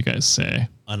else would you guys say?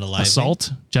 Unaliving.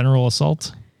 Assault, general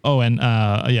assault. Oh, and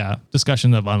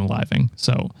discussion of unaliving.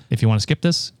 So if you want to skip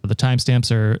this, the timestamps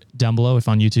are down below. If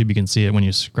on YouTube, you can see it when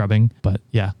you're scrubbing. But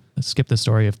yeah, skip this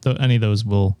story if any of those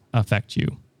will affect you.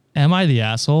 Am I the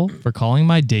asshole for calling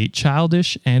my date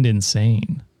childish and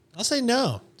insane? I'll say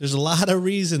no. There's a lot of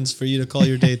reasons for you to call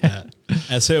your date that.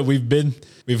 And so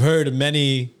we've heard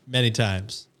many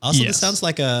times. Also, this sounds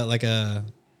like a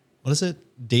what is it?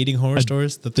 Dating horror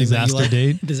stories? The thing that you Disaster like?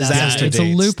 date. Disaster It's dates. a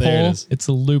There loophole. it is. It's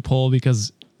a loophole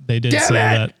because they did say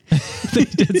that they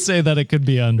did say that it could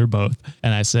be under both.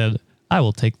 And I said, I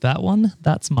will take that one.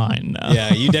 That's mine now.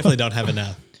 Yeah, you definitely don't have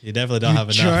enough. You definitely don't have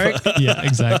enough. Jerk. Yeah,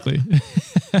 exactly.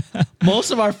 Most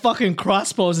of our fucking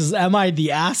cross posts is, am I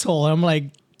the asshole? And I'm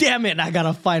like, damn it, I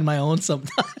gotta find my own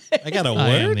sometime. I got to I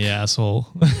am work. the asshole.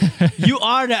 You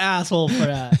are the asshole for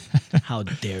that. How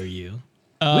dare you?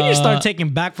 We need to start taking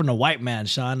back from the white man,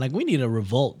 Sean. Like, we need a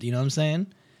revolt. You know what I'm saying?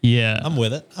 Yeah. I'm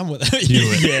with it. I'm with it. Do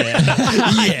it.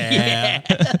 Yeah.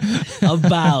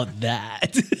 About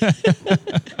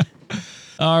that.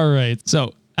 All right.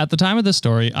 So at the time of this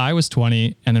story, I was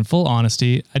 20, and in full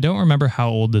honesty, I don't remember how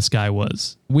old this guy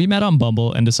was. We met on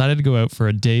Bumble and decided to go out for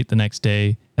a date the next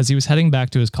day as he was heading back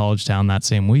to his college town that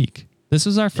same week. This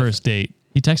was our first date.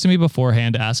 He texted me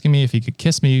beforehand asking me if he could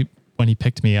kiss me when he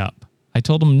picked me up. I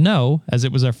told him no, as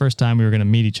it was our first time we were going to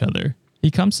meet each other.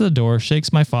 He comes to the door,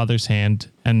 shakes my father's hand,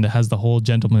 and has the whole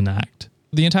gentleman act.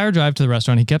 The entire drive to the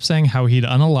restaurant, he kept saying how he'd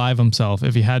unalive himself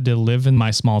if he had to live in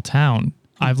my small town.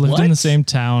 I've lived in the same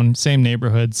town, same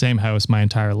neighborhood, same house my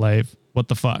entire life. What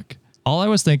the fuck? All I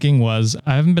was thinking was,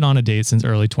 I haven't been on a date since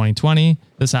early 2020.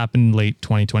 This happened late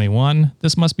 2021.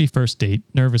 This must be first date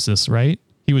nervousness, right?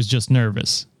 He was just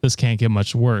nervous. This can't get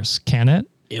much worse, can it?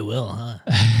 It will, huh?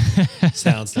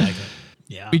 Sounds like it.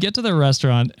 Yeah. We get to the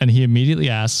restaurant and he immediately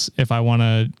asks if I want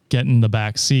to get in the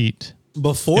back seat.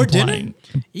 Before dinner? implying-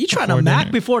 You trying before to mac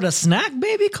dinner. before the snack,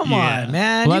 baby? Come Yeah. on,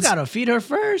 man. Well, You that's- gotta feed her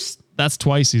first. That's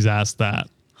twice he's asked that.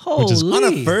 Holy. Which is On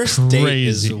a first date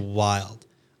is Crazy. wild.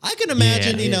 I can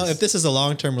imagine, Yeah, you know, it is. if this is a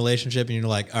long-term relationship and you're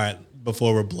like, all right,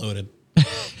 before we're bloated.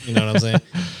 You know what I'm saying?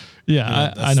 Yeah, I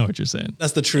that's- know what you're saying.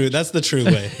 That's the true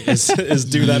way is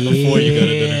do that before you go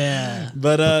to dinner. Yeah.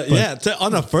 But yeah,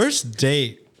 on a first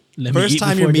date, Let me first eat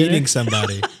time you're before dinner. meeting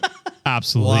somebody.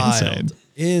 Absolutely insane. Wild.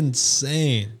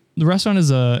 Insane. The restaurant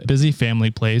is a busy family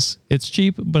place. It's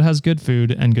cheap, but has good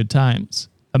food and good times.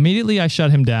 Immediately, I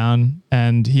shut him down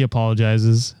and he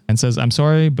apologizes and says, I'm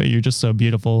sorry, but you're just so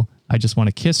beautiful. I just want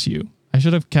to kiss you. I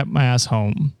should have kept my ass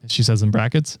home, she says in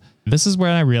brackets. This is where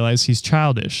I realize he's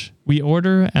childish. We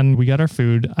order and we got our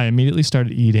food. I immediately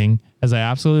started eating as I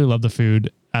absolutely love the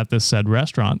food at this said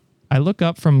restaurant. I look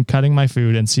up from cutting my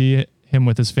food and see him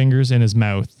with his fingers in his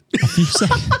mouth.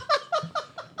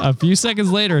 A few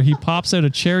seconds later, he pops out a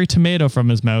cherry tomato from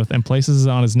his mouth and places it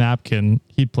on his napkin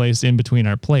he'd placed in between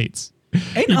our plates.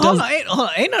 Ain't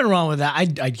nothing wrong with that.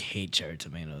 I hate cherry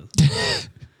tomatoes.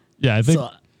 Yeah, I think So,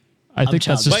 I think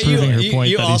that's childish. just But you, proving her you, point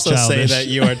you that also he's childish. say that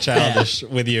you are childish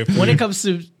with your food. when it comes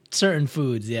to certain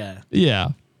foods, yeah. Yeah.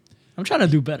 I'm trying to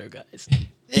do better, guys.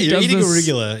 Hey, you're does eating this-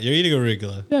 arugula. You're eating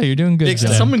arugula. Yeah, you're doing good, Big Jen.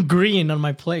 step. Something green on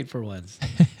my plate for once.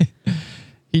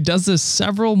 He does this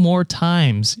several more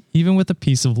times, even with a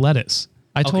piece of lettuce.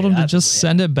 I told him to that's- just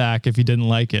send it back if he didn't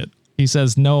like it. He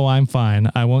says, no, I'm fine.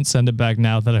 I won't send it back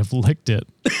now that I've licked it.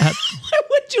 Why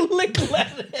would you lick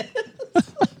lettuce?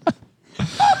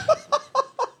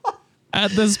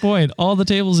 At this point, all the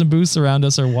tables and booths around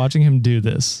us are watching him do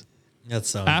this. That's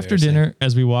so After embarrassing. dinner,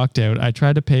 as we walked out, I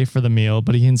tried to pay for the meal,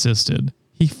 but he insisted.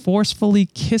 He forcefully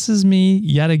kisses me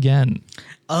yet again.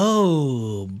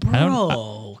 Oh,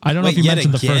 bro. I don't know Wait, if you yet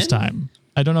mentioned the again? first time.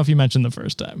 I don't know if you mentioned the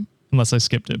first time, unless I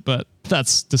skipped it, but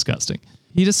that's disgusting.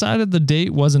 He decided the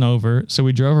date wasn't over, so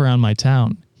we drove around my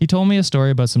town. He told me a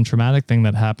story about some traumatic thing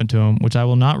that happened to him, which I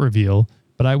will not reveal,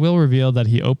 but I will reveal that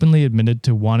he openly admitted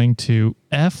to wanting to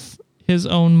F his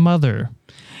own mother.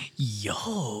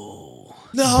 Yo.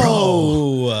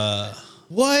 No.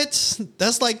 What?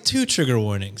 That's like 2 trigger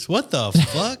warnings. What the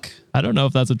fuck? I don't know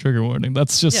if that's a trigger warning.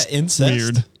 That's just Yeah, incest.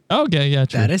 weird. Okay, yeah,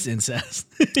 true. That is incest.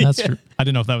 That's true. I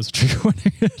didn't know if that was a trigger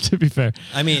warning, to be fair.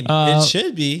 I mean, it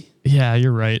should be. Yeah,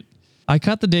 you're right. I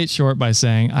cut the date short by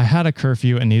saying I had a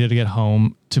curfew and needed to get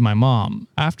home to my mom.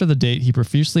 After the date, he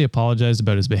profusely apologized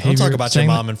about his behavior. Don't talk about your saying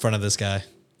mom in front of this guy.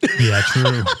 that- yeah,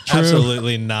 true. True.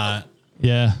 Absolutely not.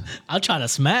 Yeah. I'll try to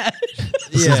smash.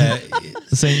 Yeah.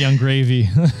 This ain't young gravy.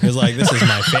 It's like, this is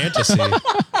my fantasy.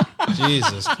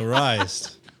 Jesus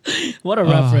Christ. What a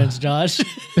reference, Josh.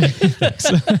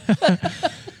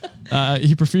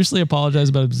 He profusely apologized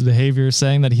about his behavior,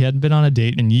 saying that he hadn't been on a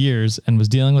date in years and was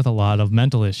dealing with a lot of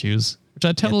mental issues, which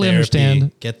I totally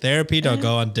understand. Get therapy. Don't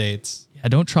go on dates. Yeah,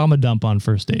 don't trauma dump on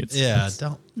first dates. Yeah, That's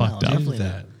don't fucked do up. definitely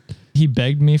that. He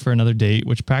begged me for another date,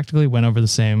 which practically went over the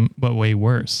same, but way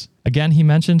worse. Again, he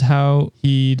mentioned how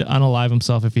he'd unalive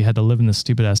himself if he had to live in this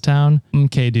stupid ass town.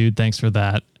 Okay, dude, thanks for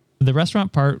that. The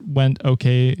restaurant part went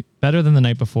okay, better than the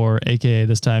night before, aka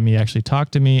this time he actually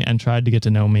talked to me and tried to get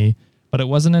to know me. But it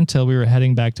wasn't until we were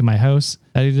heading back to my house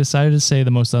that he decided to say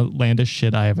the most outlandish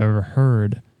shit I have ever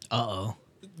heard. Uh-oh.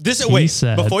 Wait,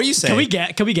 said- before you say.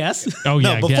 Can we guess? Oh,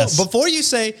 No, yeah, guess. before you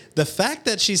say, the fact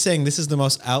that she's saying this is the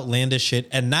most outlandish shit,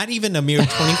 and not even a mere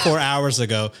 24 hours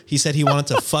ago, he said he wanted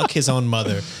to fuck his own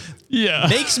mother, Yeah.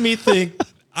 makes me think,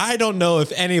 I don't know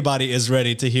if anybody is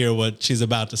ready to hear what she's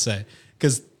about to say.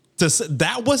 Because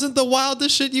that wasn't the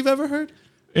wildest shit you've ever heard?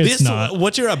 It's not.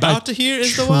 What you're about to hear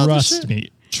is the wildest shit. Trust me.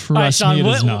 All right, Trust Sean, me,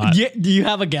 it is not. do you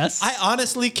have a guess? I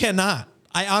honestly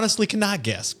cannot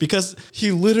guess because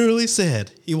he literally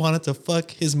said he wanted to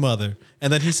fuck his mother.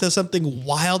 And then he says something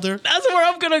wilder. That's where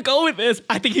I'm going to go with this.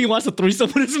 I think he wants a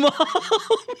threesome with his mom.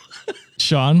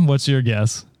 Sean, what's your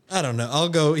guess? I don't know. I'll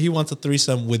go. He wants a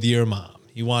threesome with your mom.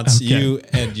 He wants you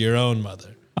and your own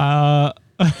mother.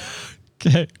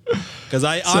 Okay. Because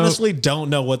I honestly don't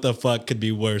know what the fuck could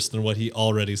be worse than what he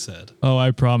already said. Oh,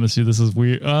 I promise you this is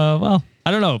weird. Well,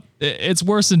 I don't know. It's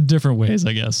worse in different ways,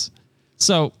 I guess.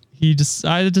 So he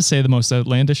decided to say the most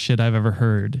outlandish shit I've ever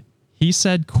heard. He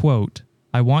said, quote,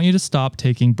 I want you to stop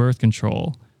taking birth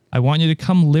control. I want you to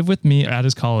come live with me at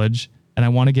his college, and I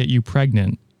want to get you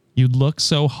pregnant. You look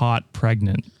so hot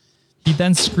pregnant. He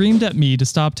then screamed at me to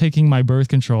stop taking my birth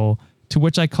control, to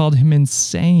which I called him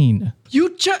insane.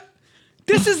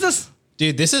 This is the...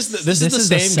 Dude, this is the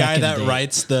same guy that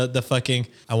writes the fucking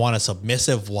I want a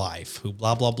submissive wife who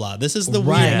blah blah blah. This is the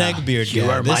weird neckbeard guy. Here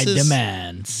are my This is-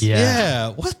 demands. Yeah.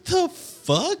 What the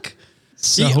fuck?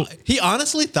 So He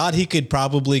honestly thought he could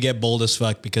probably get bold as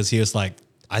fuck because he was like,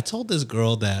 I told this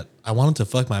girl that I wanted to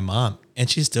fuck my mom, and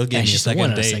she still gave And me a she's second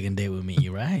wanted date. a second date with me,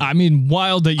 right? I mean,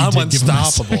 wild that you I'm did give him a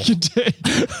unstoppable. second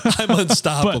date. I'm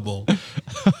unstoppable.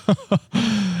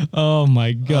 Oh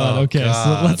my God. Oh, Okay, so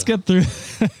God. let's get through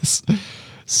this.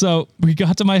 So we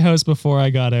got to my house before I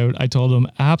got out. I told him,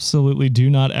 absolutely do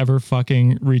not ever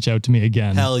fucking reach out to me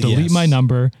again. Hell delete yes. my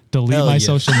number, delete Hell my yes.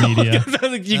 social media.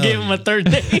 You gave him a third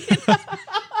date.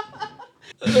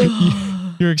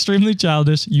 You're extremely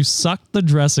childish. You sucked the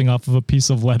dressing off of a piece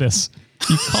of lettuce.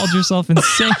 You called yourself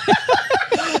insane.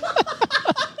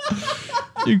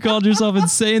 You called yourself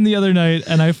insane the other night,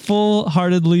 and I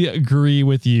full-heartedly agree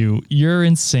with you. You're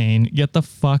insane. Get the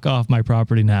fuck off my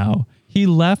property now. He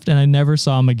left, and I never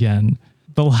saw him again.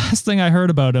 The last thing I heard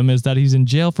about him is that he's in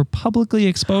jail for publicly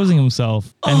exposing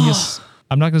himself. And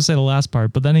I'm not going to say the last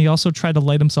part, but then he also tried to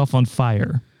light himself on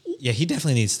fire. Yeah, he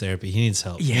definitely needs therapy. He needs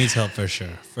help. He needs help for sure.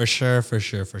 For sure.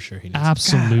 He needs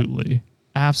Absolutely.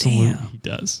 Absolutely, Damn. he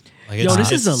does. Like, Yo, it's-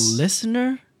 this is a it's-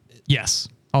 listener? Yes.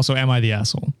 Also, am I the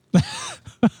asshole?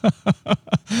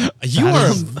 You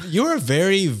are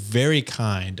very, very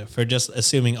kind for just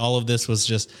assuming all of this was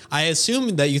just. I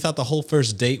assume that you thought the whole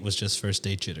first date was just first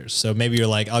date jitters. So maybe you're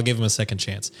like, I'll give him a second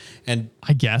chance. And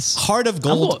I guess. heart of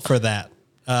gold for that.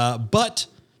 But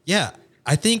yeah,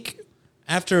 I think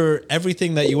after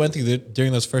everything that you went through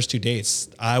during those first two dates,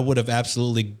 I would have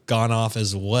absolutely gone off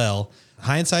as well.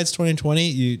 Hindsight's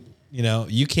 2020. You know,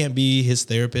 you can't be his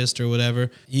therapist or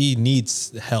whatever. He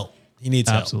needs help. He needs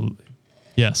help. Absolutely.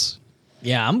 Yes.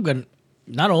 Yeah, I'm gonna.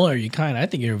 Not only are you kind, I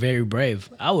think you're very brave.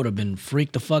 I would have been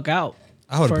freaked the fuck out.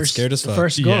 I would have been scared as fuck.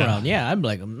 First go Yeah. around, yeah, I'd be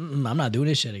like, I'm not doing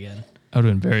this shit again. I would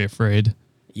have been very afraid.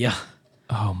 Yeah,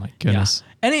 Oh my yeah. goodness.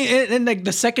 And like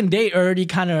the second date already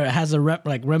kind of has a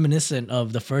reminiscent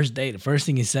of the first date. The first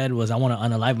thing he said was, "I want to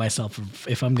unalive myself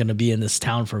if I'm gonna be in this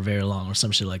town for very long or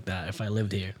some shit like that. If I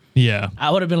lived here." Yeah. I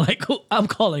would have been like, "Cool, I'm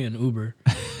calling an Uber.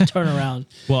 Turn around."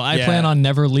 Well, I Yeah. plan on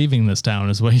never leaving this town,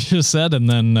 is what he just said, and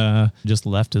then just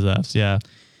left his ass. Yeah.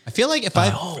 I feel like if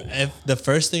the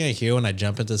first thing I hear when I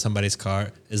jump into somebody's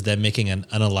car is them making an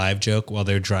unalive joke while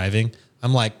they're driving,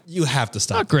 I'm like, you have to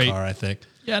stop Not the great. car, I think.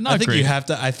 Yeah, not I think great. you have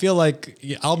to. I feel like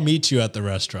I'll meet you at the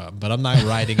restaurant, but I'm not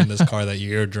riding in this car that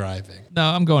you're driving. No,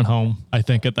 I'm going home. I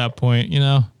think at that point, you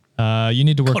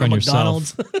need to work Go to on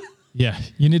McDonald's. yourself. Yeah,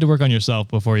 you need to work on yourself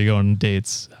before you go on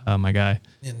dates, my guy.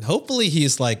 And hopefully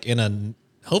he's like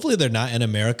hopefully they're not in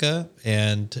America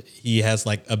and he has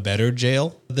like a better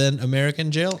jail than American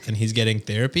jail and he's getting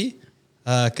therapy.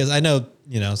 Cause I know,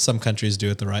 some countries do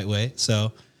it the right way.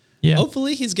 So Yeah,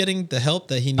 hopefully he's getting the help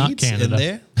that he Not needs in Canada.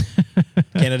 there.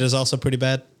 Canada's also pretty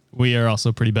bad. we are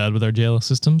also pretty bad with our jail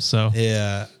system. So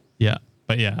Yeah. yeah,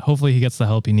 but yeah, hopefully he gets the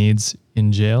help he needs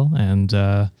in jail, and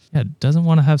doesn't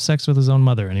want to have sex with his own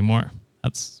mother anymore.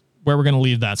 That's where we're gonna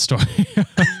leave that story.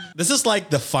 This is like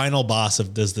the final boss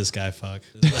of Does This Guy Fuck?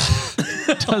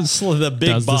 does The big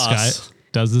does boss.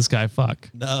 does this guy fuck?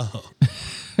 No.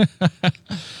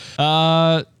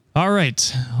 All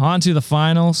right, on to the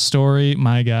final story,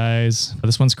 my guys.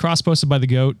 This one's cross-posted by the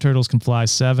GOAT. Turtles Can Fly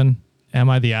 7. Am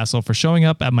I the asshole for showing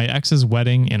up at my ex's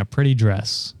wedding in a pretty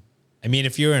dress? I mean,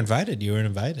 if you were invited, you were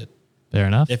invited. Fair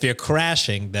enough. If you're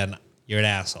crashing, then you're an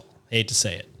asshole. Hate to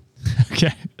say it.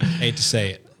 Okay. Hate to say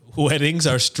it. Weddings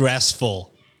are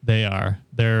stressful. They are.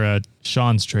 They're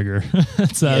Sean's trigger.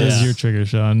 That is Yeah. your trigger,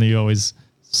 Sean. You always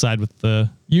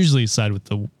usually side with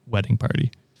the wedding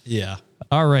party. Yeah.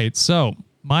 All right. So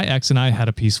my ex and I had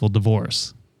a peaceful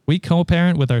divorce. We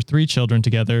co-parent with our 3 children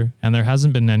together, and there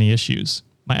hasn't been any issues.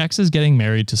 My ex is getting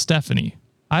married to Stephanie.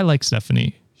 I like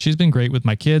Stephanie. She's been great with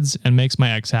my kids and makes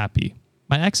my ex happy.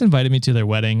 My ex invited me to their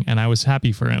wedding and I was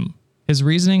happy for him. His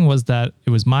reasoning was that it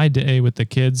was my day with the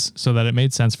kids so that it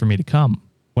made sense for me to come.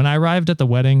 When I arrived at the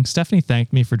wedding, Stephanie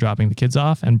thanked me for dropping the kids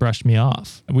off and brushed me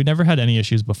off. We never had any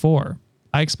issues before.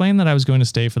 I explained that I was going to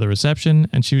stay for the reception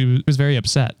and she was very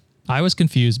upset. I was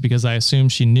confused because I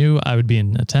assumed she knew I would be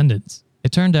in attendance.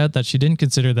 It turned out that she didn't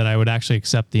consider that I would actually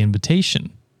accept the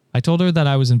invitation. I told her that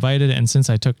I was invited and since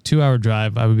I took a 2-hour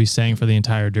drive, I would be staying for the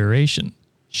entire duration.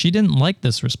 She didn't like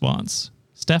this response.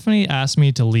 Stephanie asked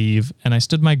me to leave and I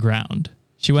stood my ground.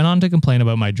 She went on to complain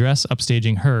about my dress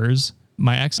upstaging hers.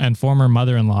 My ex and former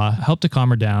mother-in-law helped to calm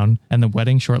her down and the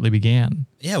wedding shortly began.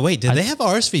 Yeah, wait, did they have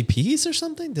RSVPs or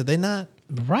something? Did they not?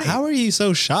 Right. How are you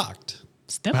so shocked?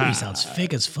 Stephanie sounds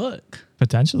fake as fuck.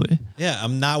 Potentially. Yeah,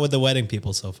 I'm not with the wedding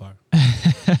people so far.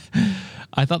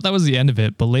 I thought that was the end of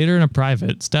it, but later in a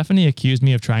private, Stephanie accused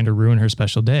me of trying to ruin her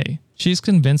special day. She's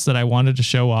convinced that I wanted to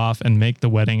show off and make the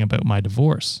wedding about my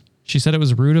divorce. She said it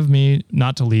was rude of me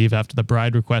not to leave after the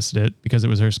bride requested it because it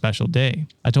was her special day.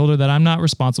 I told her that I'm not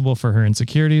responsible for her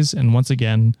insecurities and once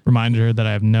again reminded her that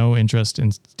I have no interest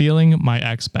in stealing my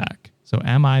ex back. So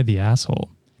am I the asshole?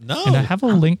 No. And I have a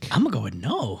link. I'm gonna go with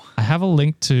no. I have a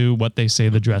link to what they say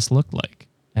the dress looked like.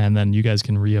 And then you guys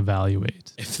can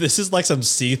reevaluate. If this is like some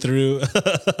see-through,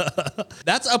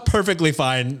 that's a perfectly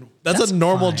fine. That's a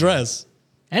normal fine. dress.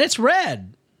 And it's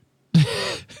red.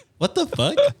 What the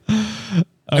fuck?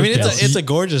 I mean, it's a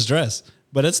gorgeous dress,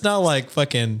 but it's not like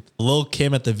fucking Lil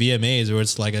Kim at the VMAs where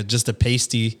it's like just a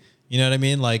pasty. You know what I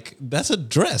mean? Like that's a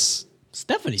dress.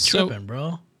 Stephanie tripping,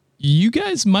 bro. You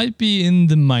guys might be in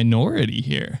the minority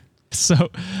here.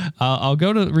 So I'll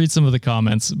go to read some of the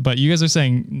comments, but you guys are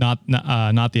saying not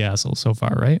the asshole so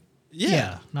far, right?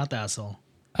 Yeah, not the asshole.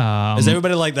 Is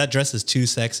everybody like that dress is too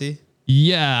sexy?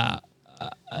 Yeah.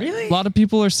 Really? A lot of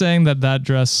people are saying that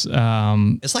dress.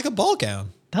 It's like a ball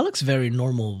gown. That looks very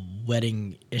normal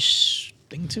wedding-ish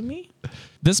thing to me.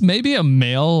 This may be a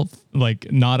male like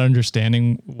not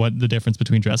understanding what the difference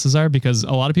between dresses are because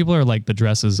a lot of people are like the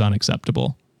dress is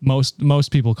unacceptable.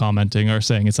 Most people commenting are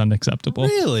saying it's unacceptable.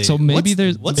 Really? So maybe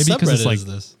what maybe because it's subreddit like is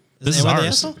this? this is Am I the ours.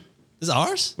 asshole? This is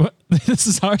ours? What? This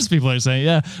is ours. People are saying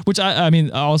yeah. Which I mean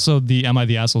also the Am I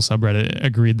the Asshole subreddit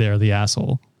agreed they're the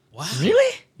asshole. Wow.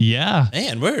 Really? Yeah.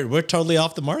 Man, we're totally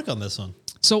off the mark on this one.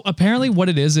 So apparently what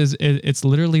it is it's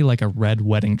literally like a red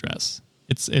wedding dress.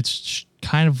 It's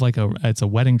kind of like it's a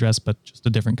wedding dress, but just a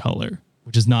different color,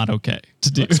 which is not okay to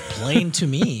do. Looks plain to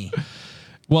me.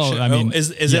 Well, I mean,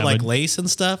 is yeah, it like but- lace and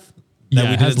stuff?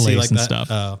 Yeah, it has lace and stuff.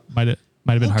 Oh. Might have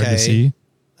been hard Okay. to see.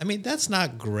 I mean, that's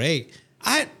not great.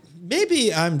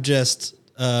 Maybe I'm just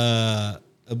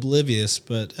oblivious,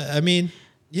 but I mean,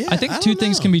 yeah. I think two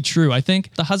things can be true. I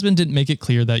think the husband didn't make it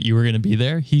clear that you were going to be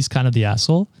there. He's kind of the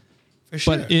asshole. for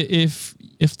sure. But if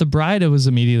the bride was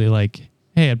immediately like,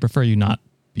 "Hey, I'd prefer you not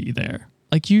be there,"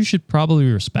 like you should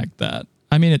probably respect that.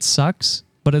 I mean, it sucks,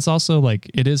 but it's also like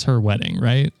it is her wedding,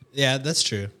 right? Yeah, that's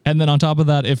true. And then on top of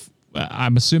that, if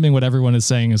I'm assuming what everyone is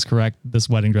saying is correct, this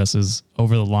wedding dress is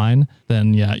over the line,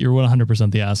 then yeah, you're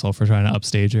 100% the asshole for trying to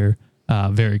upstage her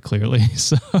very clearly.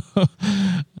 So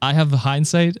I have the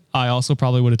hindsight. I also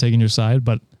probably would have taken your side,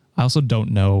 but I also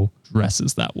don't know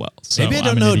dresses that well. So Maybe I don't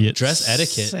I'm an know idiot. dress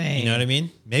etiquette. Same. You know what I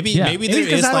mean? Maybe Yeah. maybe Maybe there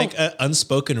 'cause is I like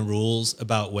unspoken rules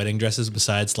about wedding dresses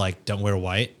besides like don't wear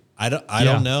white. I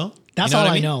don't know. That's You know all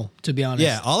what I mean? know, to be honest.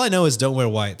 Yeah, all I know is don't wear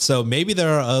white. So maybe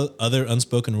there are other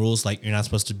unspoken rules, like you're not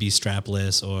supposed to be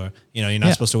strapless, or you're not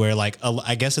Yeah. supposed to wear like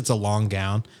I guess it's a long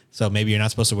gown. So maybe you're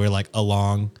not supposed to wear like a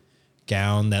long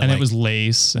gown that And like, it was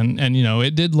lace, and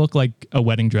it did look like a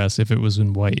wedding dress if it was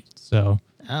in white. So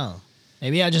Oh.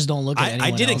 Maybe I just don't look at I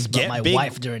anyone didn't else but get my big-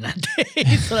 wife during that day.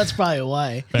 So that's probably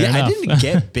why. fair yeah, enough. I didn't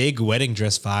get big wedding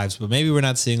dress vibes, but maybe we're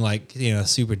not seeing like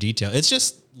super detail. It's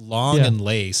just long Yeah. and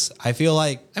lace. I feel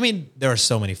like there are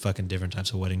so many fucking different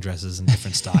types of wedding dresses and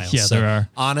different styles. Yeah, So there are.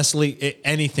 honestly,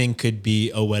 anything could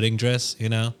be a wedding dress,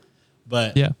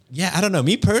 But Yeah. I don't know.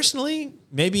 Me personally,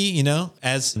 maybe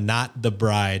as not the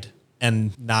bride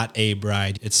and not a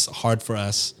bride, it's hard for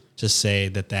us to say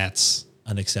that that's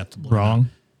unacceptable. or not. wrong.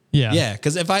 Yeah. Yeah,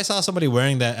 because if I saw somebody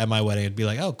wearing that at my wedding, I'd be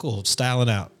like, "Oh, cool, styling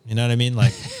out." You know what I mean?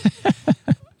 Like,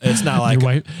 it's not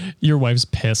like Your wife's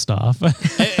pissed off.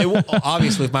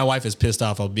 obviously, if my wife is pissed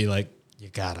off, I'll be like, "You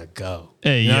gotta go."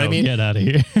 Hey, you know yo, what I mean? get out of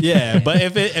here. Yeah, but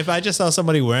if I just saw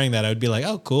somebody wearing that, I would be like,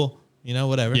 "Oh, cool,"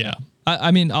 whatever. Yeah.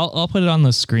 I mean, I'll put it on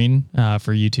the screen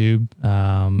for YouTube,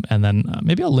 and then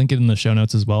maybe I'll link it in the show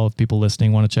notes as well if people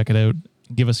listening want to check it out.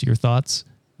 Give us your thoughts.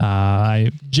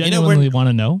 I genuinely want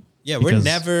to know. Yeah, we're because-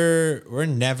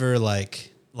 never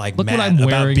like like Look what mad I'm about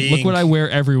wearing. being. Look what I wear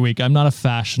every week. I'm not a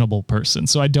fashionable person,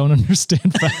 so I don't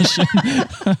understand fashion.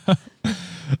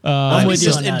 I'm with you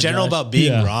just on in that, general Josh. about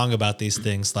being Yeah. wrong about these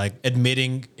things, like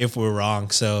admitting if we're wrong.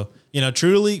 So,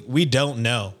 truly, we don't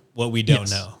know what we don't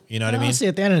Yes. know. You know what I mean? Honestly,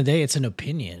 at the end of the day, it's an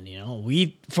opinion.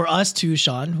 For us too,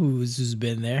 Sean, who's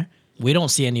been there, we don't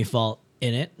see any fault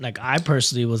in it. Like I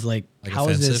personally was like how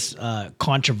is this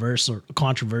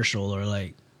controversial or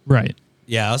like Right.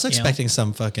 Yeah, I was expecting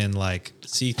some fucking like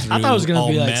see-through. I thought it was gonna all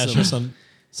be like mesh some- or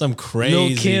some crazy.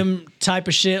 Lil Kim type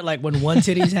of shit, like when one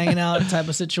titty's hanging out type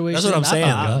of situation. That's what I'm I saying.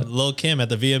 thought- Lil Kim at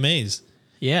the VMAs.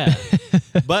 yeah.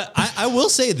 But I will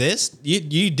say this.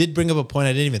 You did bring up a point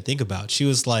I didn't even think about. She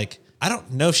was like, I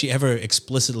don't know if she ever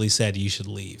explicitly said you should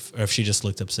leave or if she just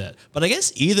looked upset. But I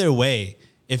guess either way,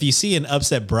 if you see an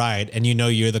upset bride and you know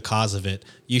you're the cause of it,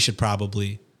 you should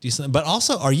probably do something. But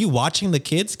also, are you watching the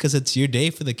kids because it's your day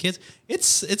for the kids?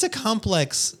 It's a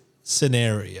complex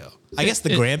scenario. I guess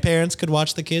the grandparents could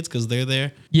watch the kids because they're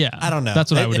there. Yeah, I don't know. that's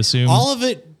what I would assume. All of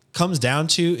it comes down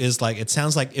to is like, it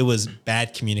sounds like it was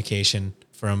bad communication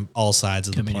from all sides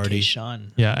of the party.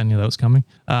 Communication. Yeah, I knew that was coming.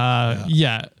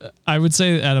 Yeah, I would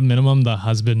say at a minimum, the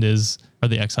husband is, or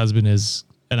the ex-husband is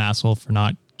an asshole for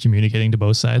not communicating to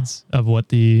both sides of what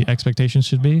the expectations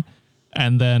should be.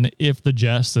 And then if the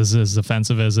jest is as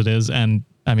offensive as it is, and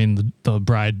I mean, the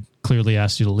bride clearly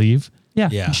asked you to leave. Yeah.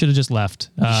 You should have just left.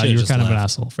 You were just kind of an left.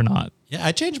 asshole for not. Yeah,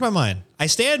 I changed my mind. I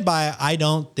stand by, I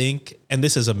don't think, and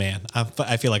this is a man.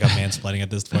 I feel like I'm mansplaining at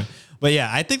this point. But yeah,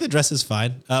 I think the dress is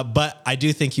fine. But I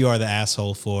do think you are the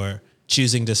asshole for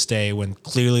choosing to stay when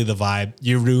clearly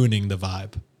you're ruining the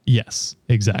vibe. Yes,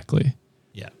 exactly.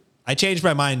 Yeah. I changed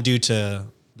my mind due to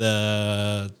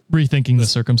Rethinking the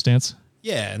circumstance.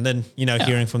 Yeah, and then,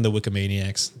 hearing from the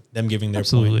Wikimaniacs, them giving their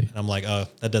Absolutely. point. And I'm like, oh,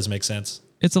 that does make sense.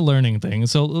 It's a learning thing.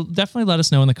 So definitely let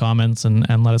us know in the comments and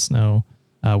let us know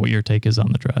what your take is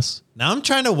on the dress. Now I'm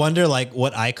trying to wonder like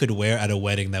what I could wear at a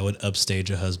wedding that would upstage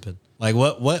a husband. Like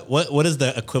what is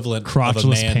the equivalent of a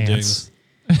Crotchless man pants.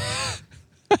 doing this?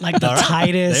 Like the There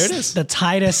it is.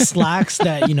 tightest slacks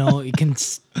that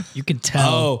you can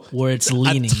tell where it's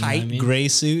leaning. A tight gray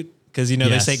suit because they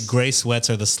Yes. say gray sweats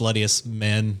are the sluttiest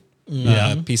men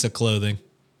piece of clothing.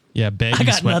 Yeah, baggy I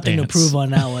got nothing to sweatpants. prove on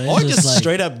that one. It's Or just like,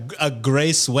 straight up a gray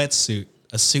sweatsuit,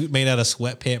 a suit made out of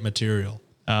sweatpant material.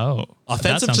 Oh,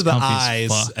 Offensive that to the sounds comfy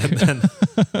as eyes. fuck. And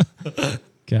then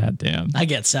God damn. I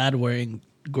get sad wearing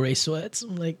gray sweats.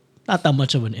 I'm like, not that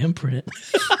much of an imprint.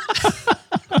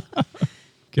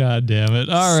 God damn it.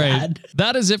 All right. Sad.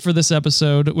 That is it for this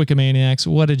episode. Wikimaniacs,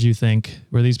 what did you think?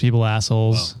 Were these people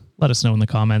assholes? Let us know in the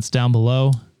comments down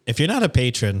below. if you're not a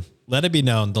patron, let it be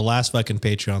known the last fucking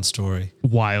Patreon story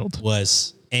Wild.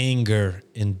 was anger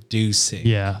inducing.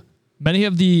 Yeah. Many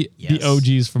of the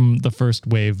OGs from the first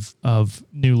wave of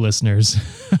new listeners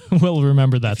will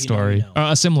remember that you know, story, you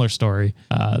know. a similar story.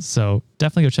 So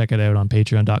definitely go check it out on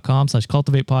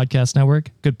patreon.com/Cultivate Podcast Network.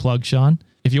 Good plug, Sean.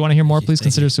 If you want to hear more, please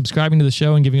consider subscribing to the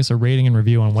show and giving us a rating and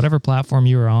review on whatever platform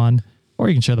you are on, or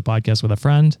you can share the podcast with a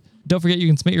friend. Don't forget, you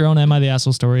can submit your own Am I the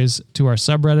Asshole stories to our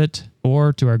subreddit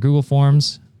or to our Google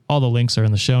Forms. All the links are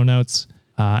in the show notes.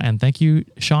 And thank you,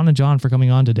 Sean and John, for coming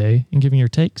on today and giving your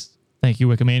takes. Thank you,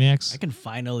 Wikimaniacs. I can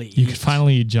finally eat. You can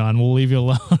finally eat, John. We'll leave you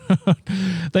alone.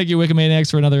 Thank you, Wikimaniacs,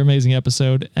 for another amazing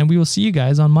episode. And we will see you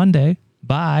guys on Monday.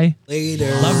 Bye.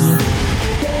 Later. Love you.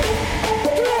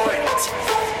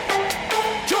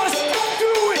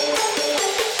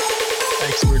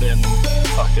 Expert in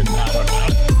fucking, I don't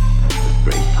know.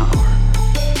 Great power.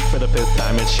 For the fifth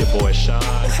time, it's your boy Sean.